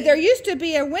 Dad said there used to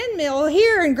be a windmill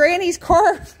here, and Granny's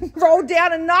car rolled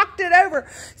down and knocked it over.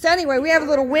 So anyway, we have a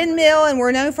little windmill, and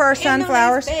we're known for our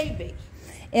sunflowers.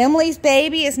 Emily's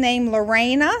baby is named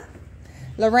Lorena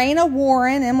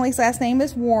Warren. Emily's last name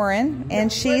is Warren,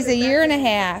 and she's a year and a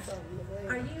half.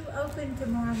 Are you open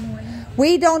tomorrow morning?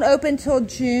 We don't open till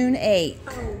June 8th.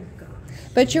 Oh, God.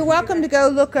 But you're welcome to go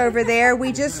look over there.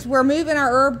 We're moving our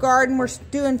herb garden. We're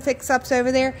doing fix-ups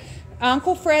over there.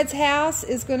 Uncle Fred's house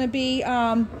is going to be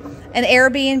an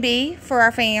Airbnb for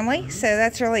our family, so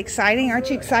that's really exciting.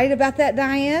 Aren't you excited about that,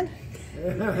 Diane?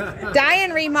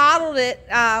 Diane remodeled it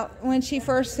when she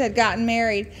first had gotten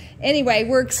married. Anyway,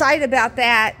 we're excited about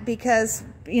that because,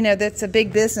 you know, that's a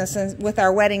big business, and with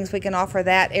our weddings we can offer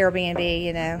that Airbnb,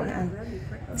 you know.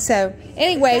 So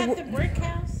anyway, Is that the brick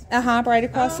house? right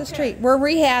across the street. We're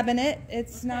rehabbing it.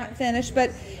 It's not finished, but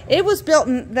it was built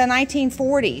in the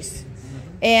 1940s,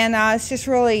 and it's just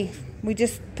really, we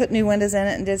just put new windows in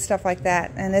it and did stuff like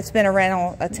that, and it's been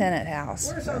a tenant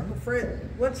house. Where's Uncle Fred?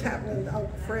 What's happening to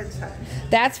Uncle Fred's house?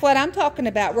 That's what I'm talking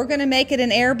about. We're going to make it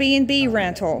an Airbnb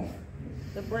rental.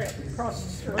 The brick across the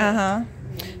street.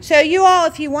 So you all,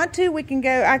 if you want to, we can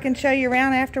go. I can show you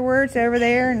around afterwards over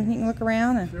there, and you can look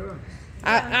around. And Sure.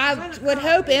 I would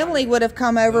hope Emily would have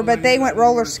come over, but they went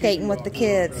roller skating with the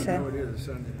kids. I So. know it is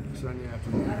a Sunday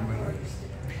afternoon.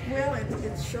 Well,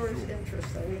 it sure is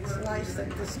interesting. It's nice that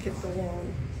this could go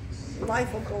on.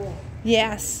 Life will go on.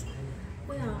 Yes.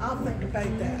 Well, I'll think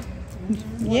about that.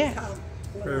 Yeah.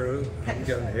 Fair enough. You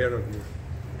got ahead of you.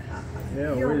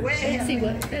 Yeah, You're we- way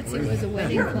ahead. Betsy was a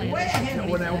wedding You're planner. way ahead of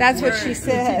me. That's what she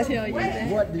said. Tell you that.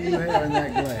 What do you have in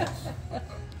that glass?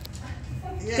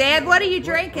 Dad, what are you What's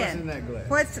in drinking? that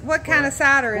glass? What kind of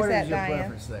cider is What that, is your Diane?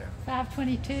 preference there?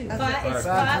 522. It's 522.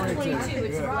 522.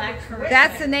 It's black currant.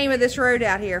 That's the name of this road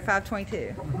out here,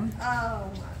 522. Oh,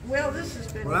 well, this has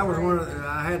been. Well, that was great. one of the,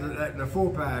 I had the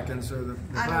 4-pack, and so the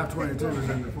 522 was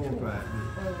in the 4-pack.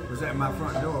 It was at my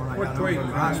front door when I What got home Thwaite from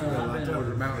the hospital. I told was a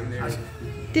her, mountaineer.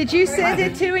 Did you send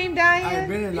it to him, I had Diane?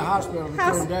 been in the hospital for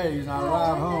How's- 2 days, and I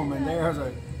arrived home, and there's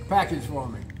a package for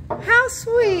me. How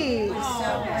sweet.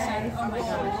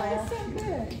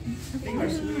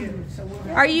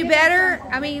 Are you better?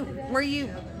 I mean, were you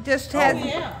just had...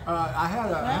 I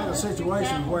had a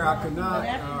situation where I could not,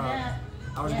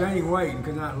 I was gaining weight and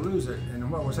could not lose it, and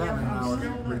what was happening, I was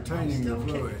retaining the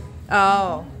fluid.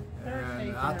 Oh.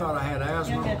 And I thought I had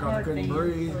asthma because I couldn't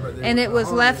breathe. But And it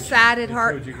was left-sided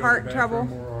heart trouble.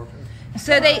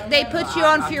 So they put you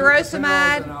on I took the pills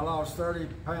furosemide. and I lost 30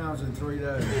 pounds in 3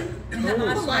 days.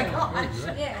 Oh my gosh.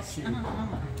 yes.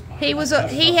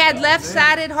 He had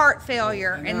left-sided heart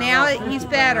failure, and then I now lost 50 he's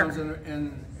pounds better.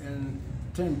 in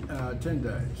 10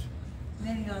 days.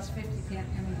 Then he lost 50 pounds.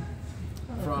 I mean,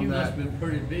 From You must that. have been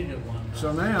pretty big at one time.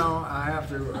 So now I have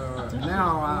to,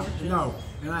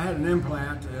 and I had an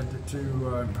implant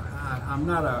I'm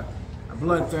not a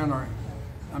blood thinner,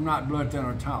 I'm not blood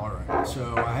thinner tolerant.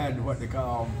 So I had what they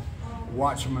call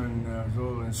Watchman, a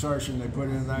little insertion they put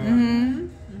in there,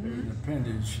 an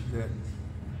appendage that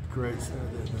creates,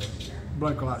 the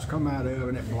blood clots come out of,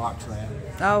 and it blocks that.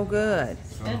 Oh, good.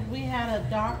 And we had a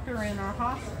doctor in our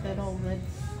hospital that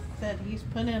said he's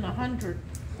put in 100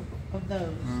 of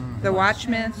those. The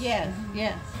Watchman. Yes,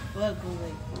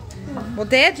 locally. Well,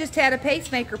 Dad just had a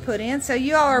pacemaker put in, so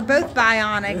you all are both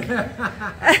bionic.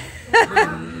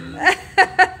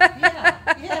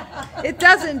 Yeah. It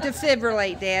doesn't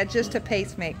defibrillate, Dad, just a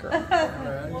pacemaker.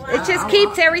 It just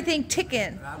keeps everything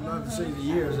ticking. I'd love to see the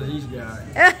years that he's got.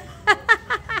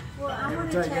 Well, I want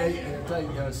It'll to take tell 8, you, it'll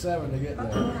take 7 to get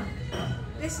there.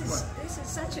 this is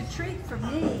such a treat for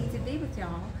me to be with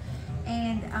y'all.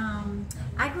 And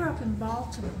I grew up in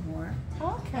Baltimore.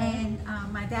 Okay. And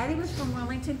my daddy was from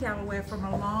Wilmington, Delaware, from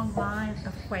a long line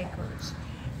of Quakers.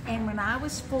 And when I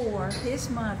was 4, his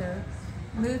mother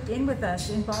moved in with us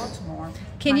in Baltimore.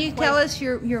 Can My you tell us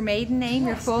your maiden name,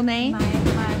 your Yes. full name?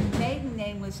 My maiden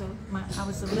name was I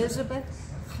was Elizabeth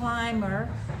Clymer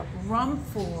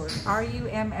Rumford.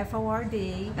 Rumford.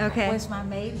 Okay. Was my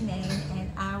maiden name,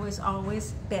 and I was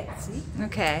always Betsy.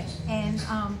 Okay. And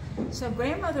so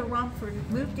grandmother Rumford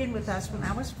moved in with us when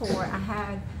I was 4. I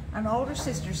had an older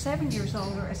sister, 7 years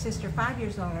older, a sister 5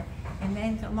 years older, and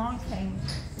then along came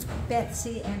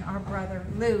Betsy and our brother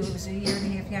Lou, who was a year and a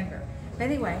half younger. But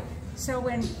anyway, so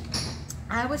when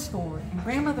I was 4, and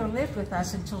grandmother lived with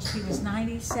us until she was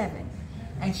 97,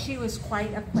 and she was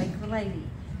quite a Quaker lady.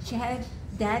 She had,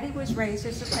 Daddy was raised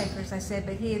as a Quaker, as I said,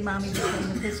 but he and Mommy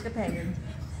became Episcopalians.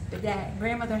 But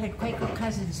grandmother had Quaker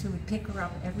cousins who would pick her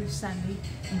up every Sunday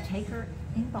and take her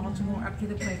in Baltimore up to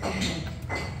the Quaker meeting.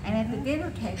 And at the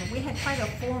dinner table, we had quite a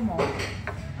formal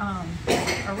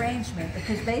arrangement,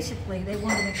 because basically they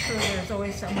wanted to make sure there was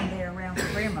always someone there around for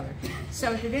grandmother.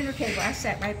 So at the dinner table, I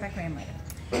sat right by grandmother.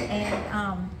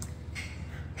 And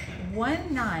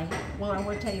one night, well, I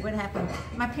will tell you what happened.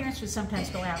 My parents would sometimes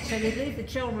go out, so they'd leave the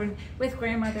children with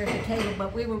grandmother at the table,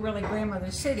 but we were really grandmother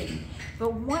sitting.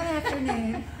 But one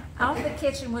afternoon, out of the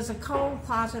kitchen was a coal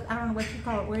closet, I don't know what you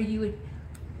call it, where you would,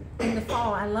 in the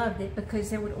fall, I loved it because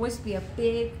there would always be a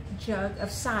big jug of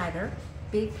cider,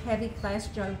 big heavy glass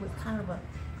jug with kind of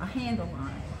a handle on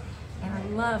it. And I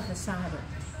loved the cider.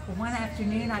 Well, one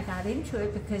afternoon I got into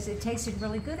it because it tasted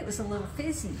really good. It was a little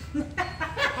fizzy.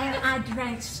 And I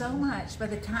drank so much. By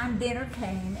the time dinner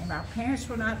came and our parents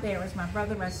were not there, it was my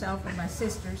brother, myself, and my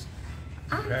sisters,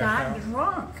 I got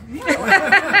drunk. I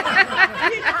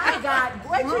got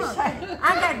drunk.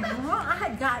 I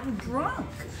had gotten drunk.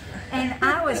 And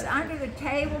I was under the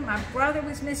table. My brother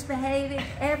was misbehaving.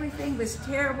 Everything was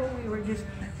terrible. We were just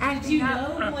acting Did you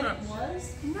up. know what it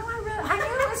was? No, I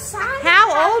knew it was cider.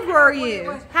 How old were I didn't know what it you?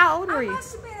 was. How old were you? I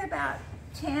must have been about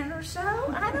 10 or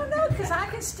so. I don't know, because I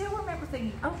can still remember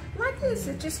thinking, oh, like this,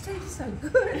 it just tastes so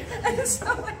good. And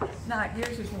so, not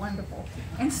yours is wonderful.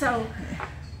 And so,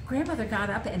 grandmother got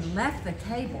up and left the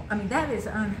table. I mean, that is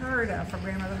unheard of for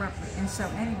grandmother Rumford. And so,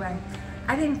 anyway,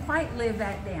 I didn't quite live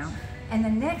that down. And the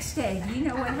next day, do you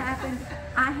know what happened?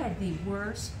 I had the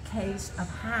worst case of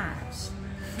hives.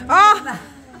 Oh,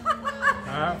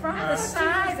 From the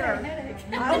cider.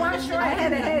 Oh, I'm sure I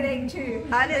had a headache too.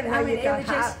 I didn't know you it got was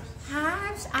just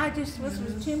hives. I just was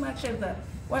too much of the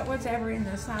what's ever in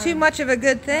the cider. too much of a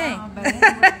good thing. But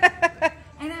anyway,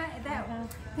 and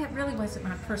that really wasn't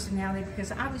my personality,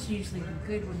 because I was usually the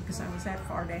good one because I was that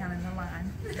far down in the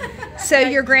line. So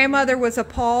your grandmother was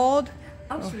appalled?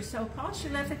 Oh, she was so appalled. She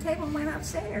left the table and went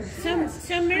upstairs. So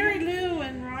Mary Lou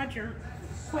and Roger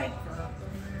Quaker,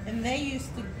 and they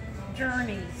used to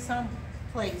journey some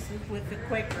places with the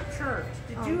Quaker church.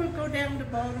 Did you go down to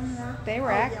Baltimore? They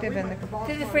were active in the...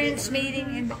 To the Friends meeting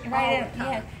and right up,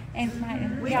 yeah. And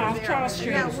off Charles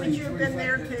Street. Yeah, would you have been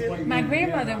there too? My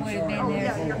grandmother would have been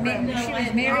there. She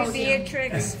was Mary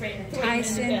Beatrix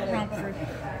Tyson Rumford.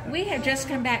 We had just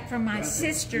come back from my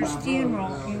sister's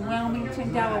funeral in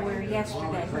Wilmington, Delaware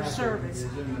yesterday, her service.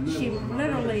 She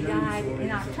literally died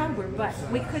in October, but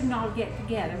we couldn't all get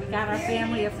together. We got our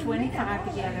family of 25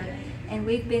 together, and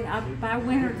we've been up by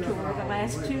winter tour the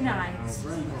last 2 nights,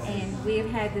 and we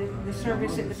have had the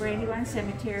service at the Brandywine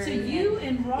Cemetery. So you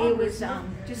and Robert, it was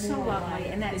just so lovely,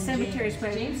 and that cemetery is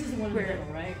where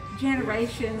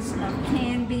generations of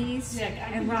Canbys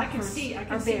and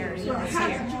Rockfords are buried. How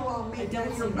did you all meet?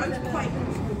 You're both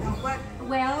Quakers. What?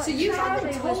 Well, So you Charlie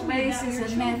haven't was told me raised about as your a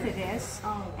children. Methodist,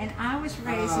 and I was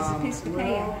raised as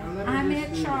Episcopalian. I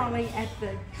met Charlie at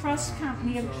the Trust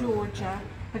Company of Georgia,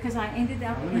 because I ended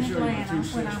up in Atlanta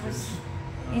when I was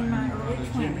in my early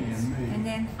 20s, and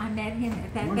then I met him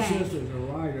at that bank,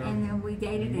 and then we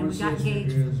dated and we got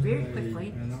engaged very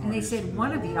quickly, and they said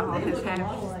one of y'all has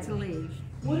had to leave.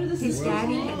 His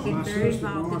daddy had been very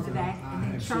involved in the bank,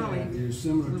 and then Charlie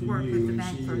would work with the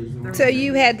bank for 30 So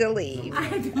you had to leave. I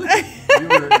had to leave.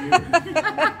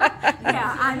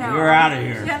 Yeah, I know. You're out of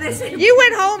here. Yeah, they said, You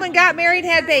went home and got married,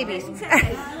 had babies.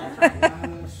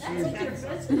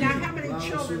 Now, how many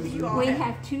children do you all we have?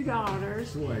 have 2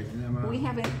 daughters. We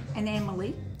have an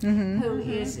Emily, who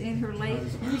is in her late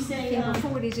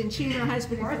 40s, and she and her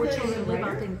husband and 4 children live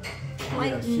up in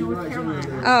Clayton, North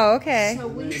Carolina. Oh, okay. So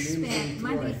we spent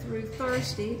Monday through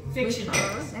Thursday with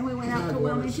her, and we went out to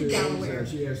Wilmington, Delaware, back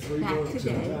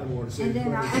today. And then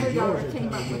our other daughter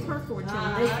came up with her 4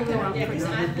 children. They flew up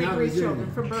for 3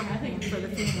 children from Birmingham for the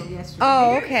funeral yesterday.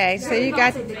 Oh, okay. So you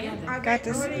got Are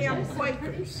this. they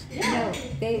Quakers? No,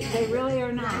 they really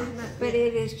are not. But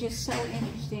it is just so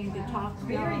interesting to talk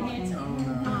about.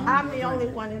 I'm the only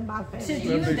one in my So family. do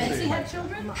you and Betsy have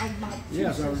children?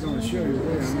 Yes, I was going to show you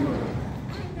this.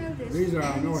 These are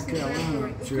our North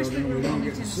Carolina children we don't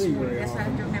get to see very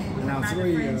often. Now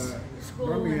 3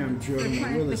 Birmingham children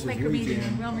were with us this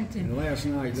weekend, and last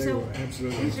night they were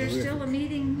absolutely Is there still a terrific.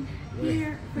 meeting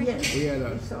here? Yes. We had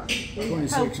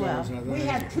 26 hours, I think. We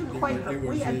had 2 Quaker. It was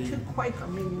We had the- 2 Quaker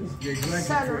meetings. The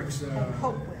Center executrix and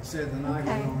Hopewell. said the night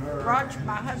was on her. Roger,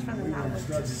 my husband and I went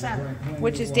to Center.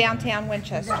 Which is downtown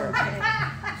Winchester.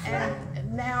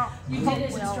 And now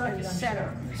Hopewell and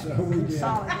Center So we did.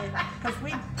 consolidated. Because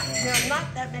there are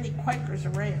not that many Quakers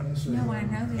around. No, I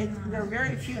know that. There are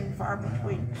very few and far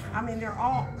between. I mean, they're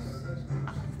all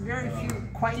very few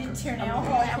Quakers. Did Ternell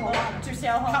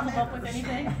Hall come up with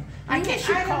anything? I guess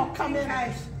you come in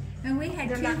as And we had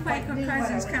They're 2 not quite Quaker new,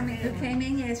 cousins but- who came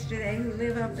in yesterday who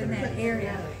live up in that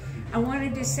area. I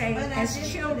wanted to say,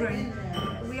 as children,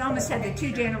 we almost had the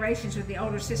 2 generations with the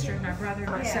older sister and my brother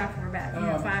and myself were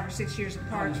about 5 or 6 years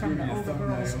apart from the older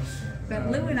girls. But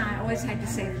Lou and I always had to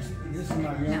say, This is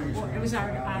my no, youngest. it was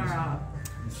our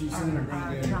She sent her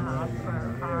granddaddy job,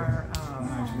 away. our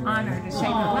honor to say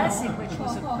the blessing, which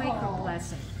was a Quaker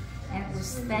blessing. And it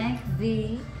was thank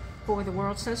thee for the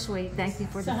world so sweet, thank thee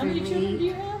for the So how food many we children do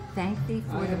you eat, have? thank thee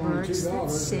for I the have only 2 birds that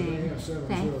daughters, but we sing, have 7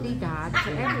 thank children. thee God for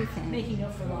everything. Making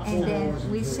up for lost. And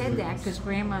then we said that because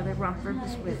grandmother Rumford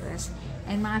was with us,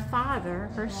 and my father,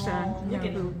 her son, you know,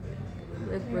 who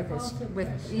lived with us,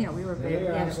 we were very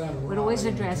together, would always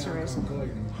address her as,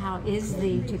 "How is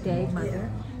thee today, mother?"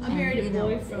 I married a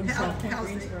boy from and so- South Point,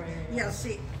 Greensboro area. yeah,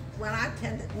 see, when I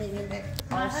attended meeting, they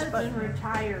My all husband spoke,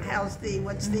 retired how's thee,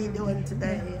 what's thee doing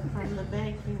today? from the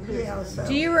banking Yeah, business. so.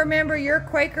 Do you remember your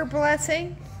Quaker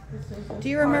blessing? Do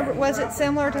you remember, was it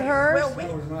similar to hers?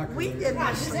 Well, we did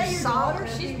solid,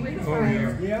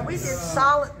 Yeah. we did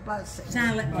solid blessings.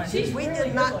 Silent blessing. We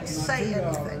did not say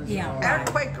anything. Yeah. Our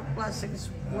Quaker blessings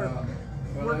were,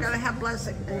 we're gonna have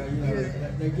blessing and You know, you,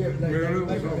 they give, they Well,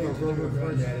 make it was a big also deal of very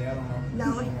granddaddy, I don't know.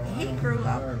 no, he grew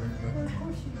up,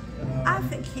 I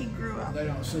think he grew up They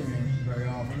don't see me very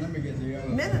often. Let me get the other.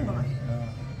 Mennonite.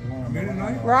 The one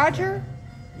Mennonite? Roger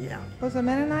Yeah, was a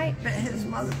Mennonite? but his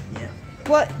mother, yeah.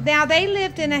 Well, now they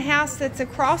lived in a house that's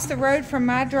across the road from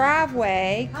my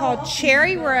driveway called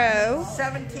Cherry Row,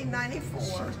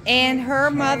 1794. and her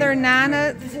mother,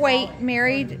 Nina Thwaite,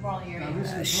 married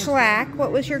Schlack.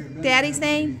 What was your daddy's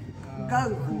name?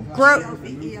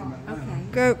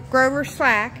 G-O-V-E-R. Grover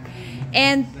Slack.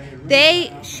 And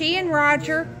she and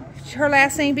Roger, her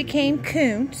last name became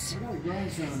Kuntz,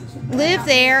 lived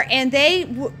there, and they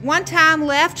one time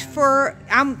left for,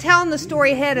 I'm telling the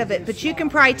story ahead of it, but you can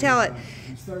probably tell it.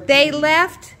 They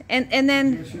left, and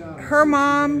then her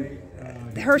mom,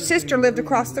 her sister lived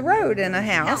across the road in a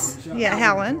house. Yeah,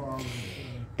 Helen.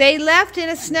 They left in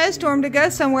a snowstorm to go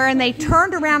somewhere, and they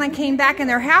turned around and came back, and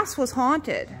their house was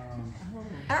haunted.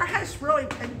 Our house really,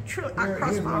 truly, I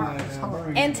crossed my heart was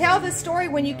hard. And tell the story,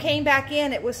 when you came back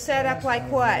in, it was set up like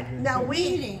what? Now A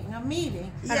meeting.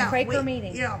 A Quaker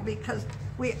meeting. Yeah, because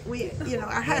we,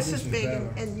 our house is big,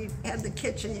 and you had the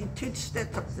kitchen, you 2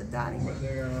 stepped up the dining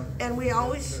room. And we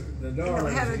always, had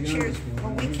our chairs,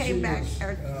 when we came back,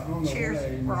 our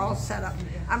chairs were all set up.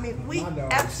 I mean, we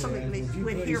absolutely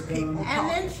would hear people And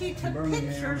talk. then she took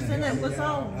pictures and it was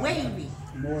all wavy.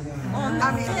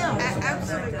 I mean,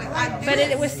 absolutely. But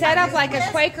it was set up like a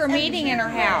Quaker meeting in her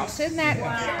house. Isn't that?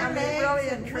 I mean, really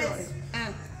and truly.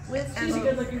 And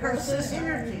her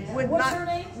sister would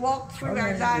not walk through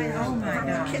our dining room from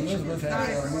the kitchen to the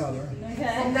dining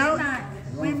room. No,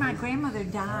 When my grandmother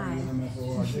died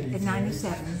at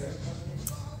 97,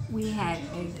 we had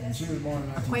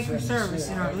a Quaker service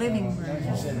in our living room,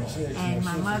 and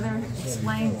my mother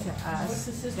explained to us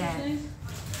that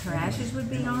her ashes would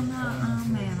be on the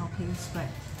mantelpiece, but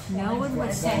no one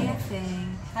would say a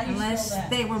thing unless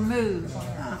they were moved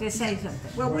to say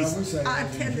something. well, I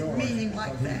attended a meeting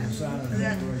like that.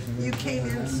 That you came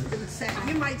in and said,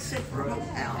 you might sit for a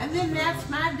whole hour. And then that's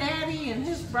my daddy and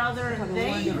his brother, and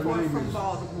they were from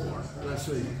Baltimore. Let's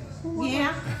see.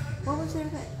 Yeah. What was there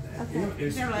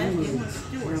Their last name was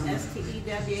Stewart,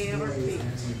 S-T-E-W-A-R-T.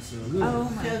 Oh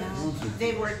my God.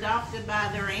 They were adopted by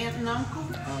their aunt and uncle,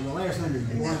 The last name is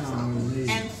Brown.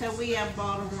 and so we have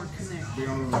Baltimore connection.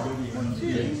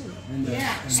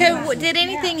 Yeah. So, did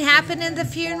anything happen in the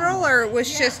funeral, or it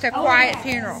was just a quiet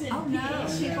funeral? Oh no,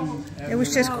 people. It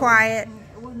was just quiet.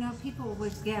 Well, no, people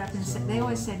would get up and say, they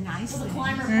always said nice things.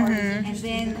 Mm-hmm. And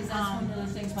then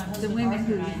the women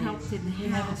who helped in the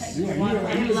house, You they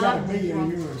got loved me it.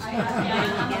 and yours. They would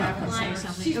get up and say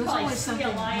something. It was always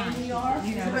something nice, you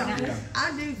know. Well,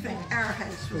 I do think our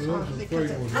house was haunted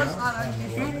because it first night I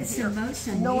came That is the most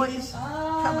unusual. noise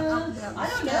coming up and down the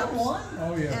steps.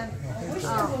 Oh, yeah.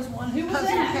 And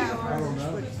cousin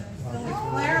Catherine would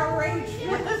Clara Rage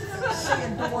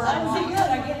seeing Dora.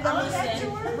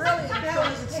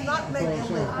 Really, it's not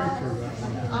making me.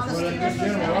 Honestly,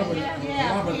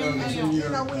 you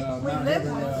know, we lived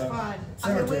with fun. I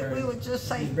mean, we would just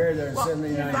say, Buried there in well,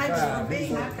 thanks for 1795.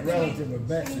 being Relative here. of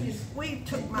Betsy. We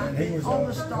took my he was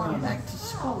oldest daughter back to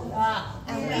school,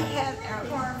 and we had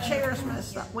our chairs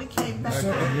messed up. We came back.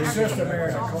 Your sister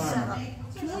married a all set climber. up.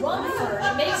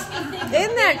 It makes me think.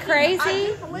 Isn't that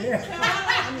crazy?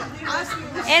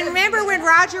 And remember when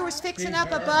Roger was fixing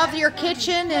up above your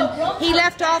kitchen, and he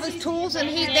left all the tools, and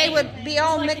they would be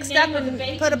all mixed up and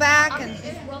put it back. And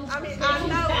I mean, I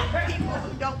know people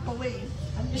who don't believe.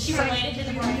 Is she related to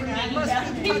the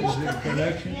Must be touched.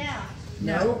 Connection?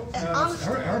 No, And her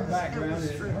honestly, background, it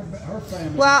was true. her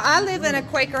family. well, I live in a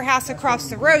Quaker house across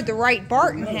the road, the Wright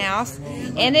Barton house,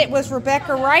 and it was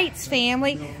Rebecca Wright's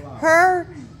family. Her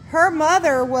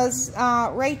mother was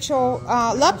Rachel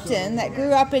Lupton that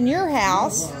grew up in your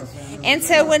house. And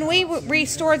so when we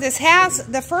restored this house,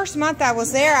 the first month I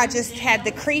was there, I just had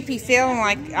the creepy feeling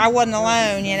like I wasn't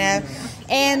alone, you know.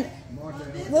 And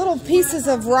little pieces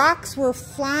of rocks were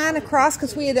flying across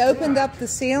because we had opened up the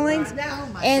ceilings.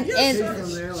 And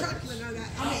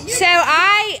so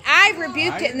I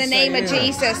rebuked it in the name of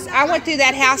Jesus. I went through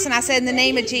that house and I said, in the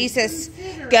name of Jesus,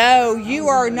 go. You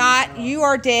are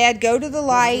dead. Go to the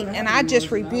light. And I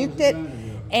just rebuked it.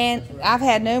 And I've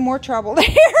had no more trouble there.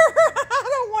 I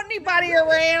don't want anybody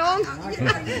around.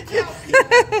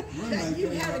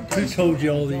 Who told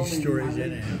you all these stories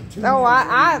in it? Oh,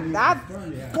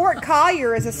 Fort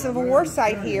Collier is a Civil War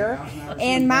site here,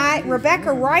 and my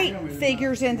Rebecca Wright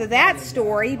figures into that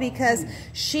story because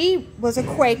she was a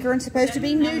Quaker and supposed to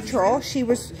be neutral. She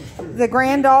was the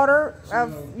granddaughter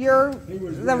of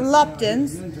the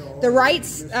Luptons. The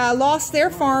Wrights lost their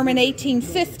farm in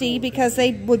 1850 because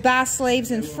they would buy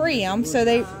slaves and free them.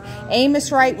 So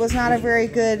Amos Wright was not a very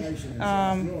good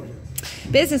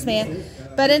businessman.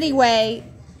 But anyway,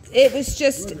 it was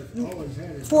just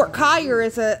Fort Collier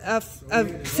is a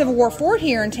Civil War fort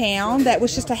here in town that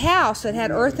was just a house that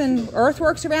had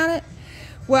earthworks around it.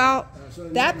 Well,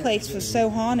 that place was so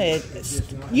haunted.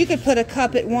 You could put a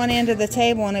cup at one end of the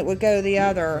table and it would go the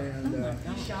other.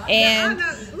 And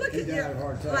Look at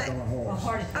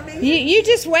you. you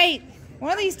just wait.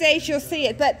 One of these days you'll see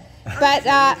it. But so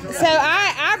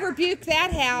I rebuked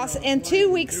that house, and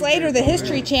 2 weeks later the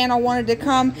History Channel wanted to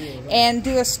come and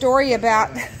do a story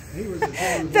about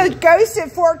the ghost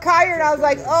at Fort Collier, and I was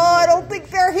like, oh, I don't think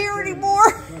they're here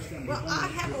anymore. Well, I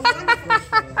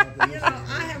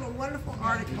have a wonderful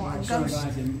article on ghosts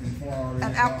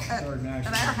at our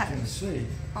house.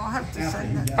 I'll have to say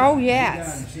that. Oh,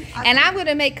 yes. And I'm going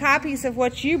to make copies of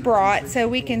what you brought so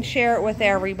we can share it with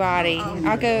everybody.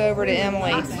 I'll go over to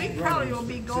Emily's. We probably will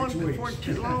be going before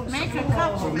too long. Make a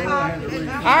couple copies.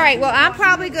 All right, well, I'm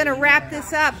probably going to wrap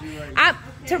this up.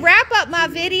 To wrap up my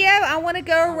video, I want to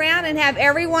go around and have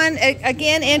everyone,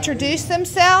 again, introduce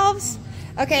themselves.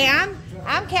 Okay, I'm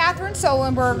Catherine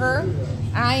Solenberger.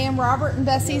 I am Robert and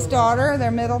Bessie's daughter, their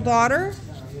middle daughter.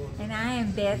 And I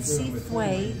am Betsy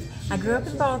Thwaite. I grew up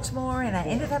in Baltimore, and I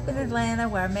ended up in Atlanta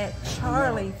where I met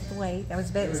Charlie Thwaite. That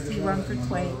was Betsy Rumford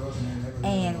Thwaite.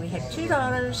 And we had 2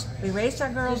 daughters. We raised our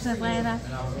girls in Atlanta.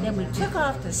 And then we took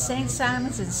off to St.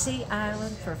 Simons and Sea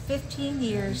Island for 15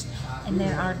 years. And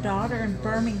then our daughter in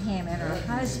Birmingham and her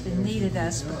husband needed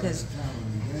us because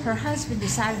her husband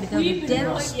decided to go to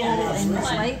dental school in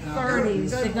his late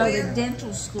 30s, to go to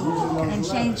dental school and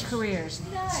change careers.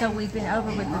 So we've been over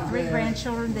with the 3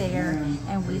 grandchildren there,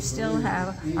 and we still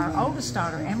have our oldest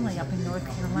daughter, Emily, up in North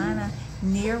Carolina,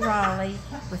 near Raleigh,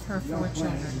 with her 4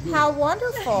 children. How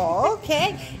wonderful.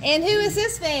 Okay. And who is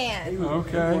this man?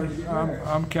 Okay,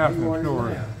 I'm Catherine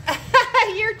Story.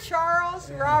 You're Charles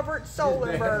Robert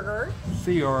Solenberger.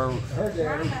 C.R.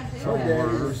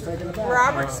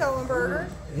 Robert Solenberger.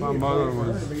 My mother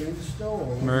was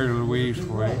Mary Louise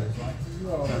Thwaite.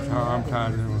 That's how I'm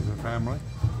tied in with the family.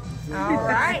 All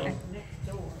right.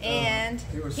 And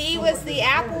he was the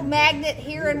apple magnet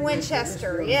here in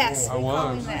Winchester. Yes, we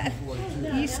call him that.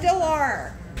 You still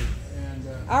are.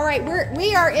 All right,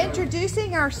 we are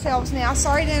introducing ourselves now.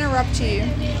 Sorry to interrupt you,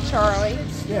 Charlie.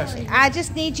 Yes. I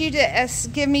just need you to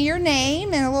give me your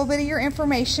name and a little bit of your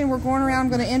information. We're going around. I'm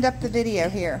going to end up the video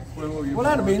here. Well,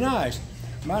 that'd be nice.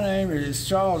 My name is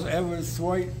Charles Edward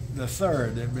Thwaite III. There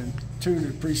have been two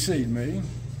that precede me.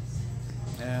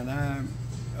 And I'm,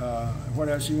 what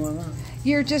else you want to know?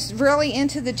 You're just really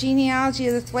into the genealogy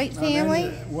of the Thwaite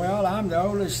family? Well, I'm the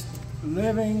oldest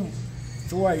living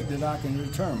Thwaite that I can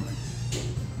determine.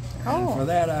 And for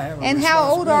that, I have a And how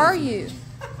old are you?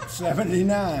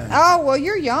 79. Oh, well,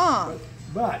 you're young.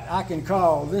 But I can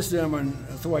call this gentleman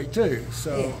Thwaite too,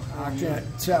 so I can't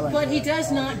tell him. But he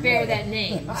does not bear that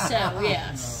name, so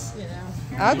yes. You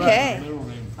know. Okay.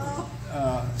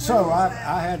 So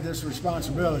I had this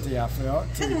responsibility, I felt.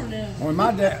 When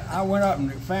my dad, I went up in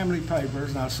the family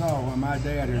papers and I saw when my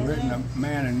dad had written a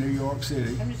man in New York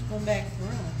City I'm just going back through.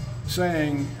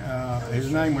 saying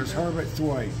his name was Herbert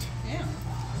Thwaite. Yeah.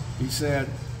 He said,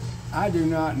 I do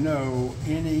not know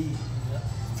any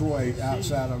Thwaite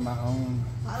outside of my own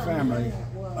family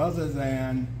other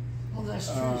than, Well,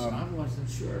 that's true. I wasn't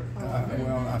sure.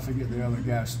 well, I forget the other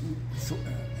guys.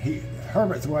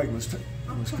 Herbert Thwaite was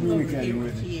communicating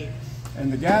with him.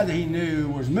 And the guy that he knew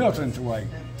was Milton Thwaite.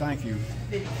 Thank you.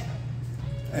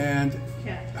 And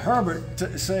Herbert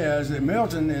says that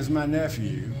Milton is my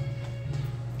nephew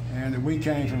and that we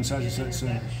came from such and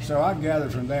such. So I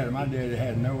gathered from that my daddy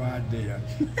had no idea.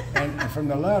 And from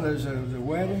the letters of the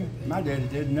wedding, my daddy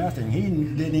did nothing. He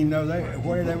didn't even know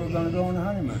where they were going to go on the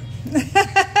honeymoon.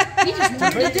 He just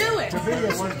wanted to do it.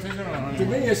 To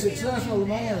be as successful a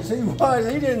man as he was,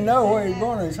 he didn't know where he was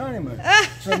going on his honeymoon.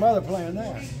 Some other plan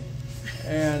there.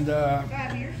 And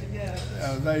 5 years ago.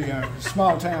 they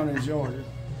small town in Georgia.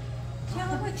 Tell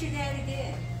him what your daddy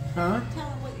did. Huh? Tell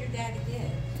him what your daddy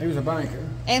did. He was a banker.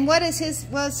 And what is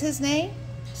was his name?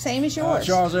 Same as yours?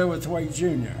 Charles Edward Thwaite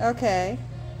Jr. Okay.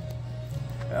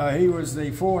 He was the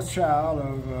fourth child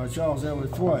of Charles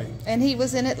Edward Thwaite. And he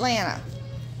was in Atlanta.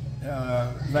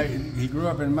 He grew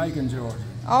up in Macon, Georgia.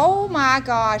 Oh my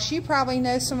gosh, you probably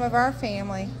know some of our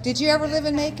family. Did you ever live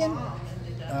in Macon?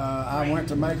 I went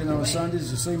to Macon on Sundays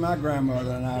to see my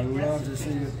grandmother, and I loved to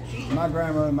see my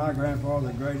grandmother and my grandpa,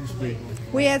 the greatest people.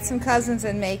 We had some cousins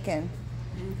in Macon.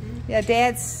 Yeah,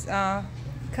 Dad's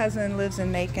cousin lives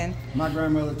in Macon. My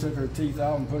grandmother took her teeth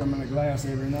out and put them in a glass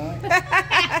every night.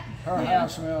 Her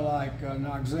house smelled like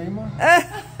Noxzema.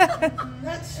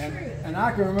 That's true. And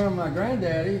I can remember my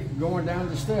granddaddy going down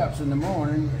the steps in the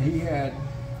morning. He had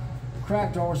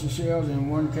cracked oyster shells in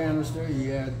one canister. He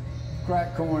had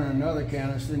cracked corn in another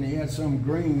canister, and he had some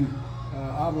green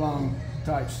oblong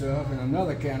type stuff in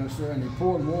another canister, and he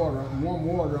poured warm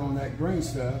water on that green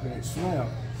stuff, and it smelled.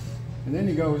 And then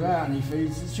he goes out and he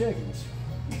feeds the chickens.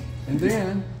 And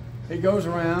then he goes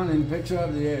around and picks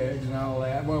up the eggs and all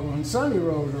that. Well, when Sunday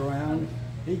rolls around,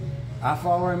 I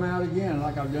follow him out again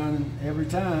like I've done every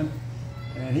time.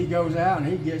 And he goes out and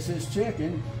he gets his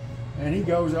chicken, and he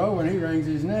goes over and he wrings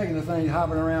his neck, and the thing's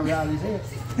hopping around without his head.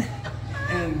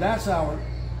 And that's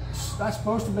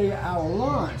supposed to be our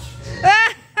lunch.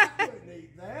 I couldn't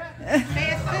eat that.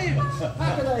 Fast food.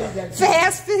 How could I eat that chicken?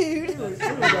 Fast food. It was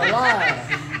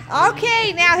alive.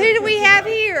 Okay, now who do we have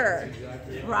here?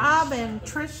 Rob and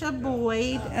Tricia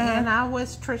Boyd, and I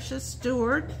was Tricia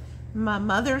Stewart. My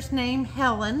mother's name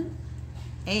Helen,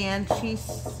 and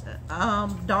she's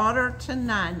daughter to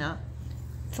Nina.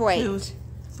 Thwaite. Who's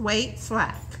Thwaite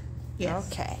Slack. Yes.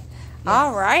 Okay.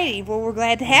 All righty. Well, we're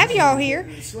glad to have y'all here.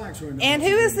 And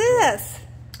who is this?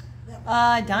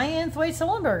 Diane Thwaite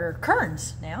Solenberger,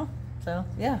 Kearns now. So,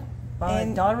 yeah.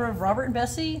 Daughter of Robert and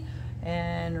Bessie,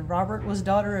 and Robert was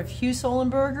daughter of Hugh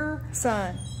Solenberger.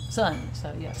 Son. So,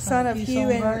 yeah. Son of Hugh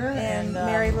and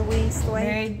Mary Louise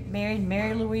Thwaite. Married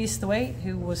Mary Louise Thwaite,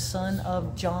 who was son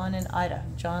of John and Ida.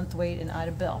 John Thwaite and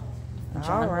Ida Bell. And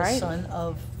John was son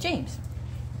of James.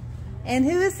 And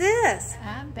who is this?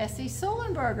 I'm Bessie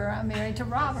Solenberger. I'm married to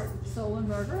Robert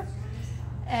Solenberger.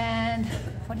 And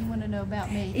what do you want to know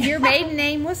about me? Your maiden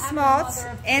name was Smaltz,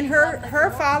 and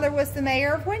her father was the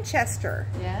mayor of Winchester.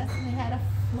 Yes, and they had a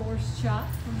florist shop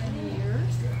for many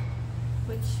years,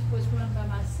 which was run by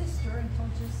my sister until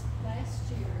just last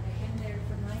year. They've been there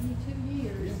for 92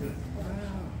 years.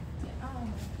 Wow.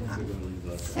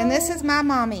 And this is my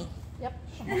mommy. Yep.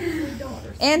 Three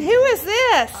daughters. And who is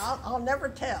this? I'll never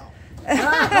tell.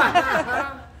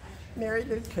 Mary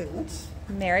Lou Coons.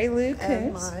 Mary Lou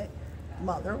And Coons. my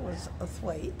mother was a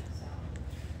Thwaite.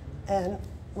 And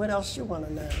what else you want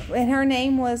to know? And her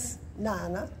name was?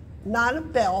 Nina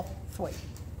Bell Thwaite.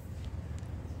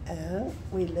 And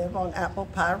we live on Apple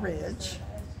Pie Ridge.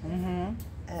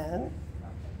 And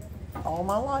all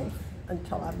my life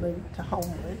until I moved to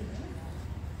Homewood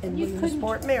in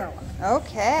Williamsport, Maryland.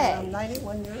 Okay. And I'm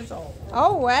 91 years old.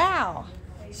 Oh, wow.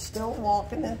 Still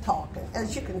walking and talking.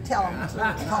 As you can tell, I'm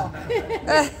still talking.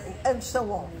 And still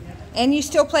walking. And you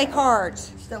still play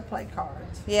cards? Still play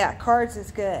cards. Yeah, cards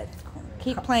is good.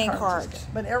 Keep playing cards.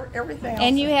 But everything else.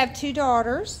 And you have 2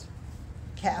 daughters?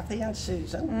 Kathy and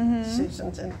Susan.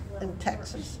 Susan's in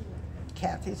Texas.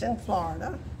 Kathy's in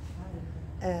Florida.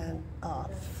 And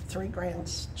 3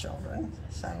 grandchildren.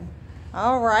 So,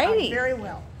 all righty. I'm very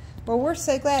well. Well, we're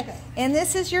so glad. And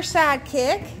this is your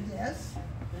sidekick. Yes.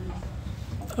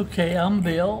 Okay, I'm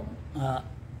Bill.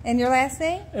 And your last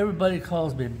name? Everybody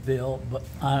calls me Bill, but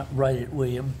I write it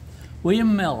William.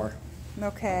 William Miller.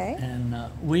 Okay. And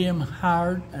William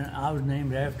Howard, and I was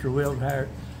named after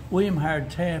William Howard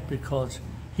Taft because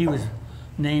he was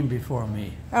named before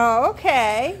me. Oh,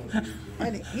 okay.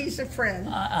 And he's a friend.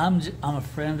 I'm a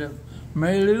friend of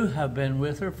Mary Lou. Have been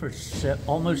with her for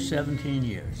almost 17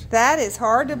 years. That is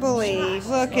hard to believe.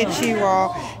 Look at you all.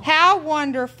 How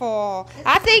wonderful.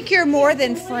 I think you're more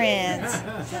than friends.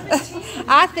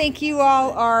 I think you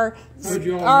all are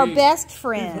our best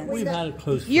friends. We've had a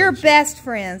close You're friendship. best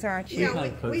friends, aren't you?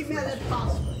 We met at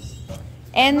hospice.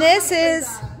 And this is,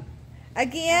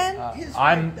 again?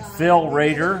 I'm Phil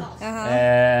Rader,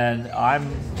 and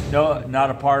I'm not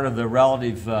a part of the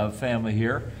relative family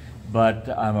here, but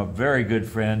I'm a very good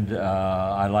friend,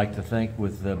 I like to think,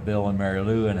 with Bill and Mary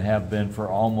Lou, and have been for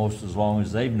almost as long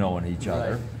as they've known each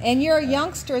other. And you're a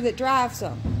youngster that drives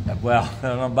them. Well, I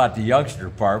don't know about the youngster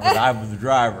part, but I'm the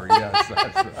driver, yes,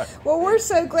 that's right. Well, we're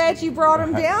so glad you brought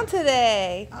them down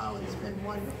today. Oh, it's been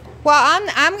wonderful. Well,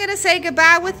 I'm going to say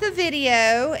goodbye with the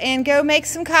video and go make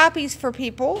some copies for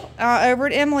people over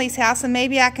at Emily's house, and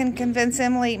maybe I can convince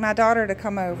Emily, my daughter, to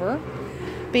come over,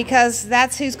 because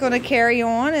that's who's going to carry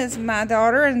on is my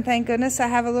daughter, and thank goodness I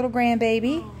have a little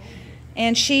grandbaby,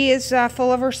 and she is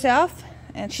full of herself,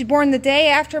 and she's born the day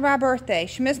after my birthday.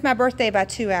 She missed my birthday by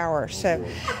 2 hours, so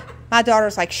my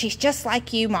daughter's like, she's just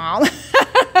like you, Mom.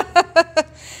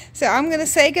 So I'm going to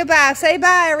say goodbye. Say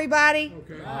bye, everybody.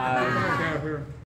 Okay. Bye.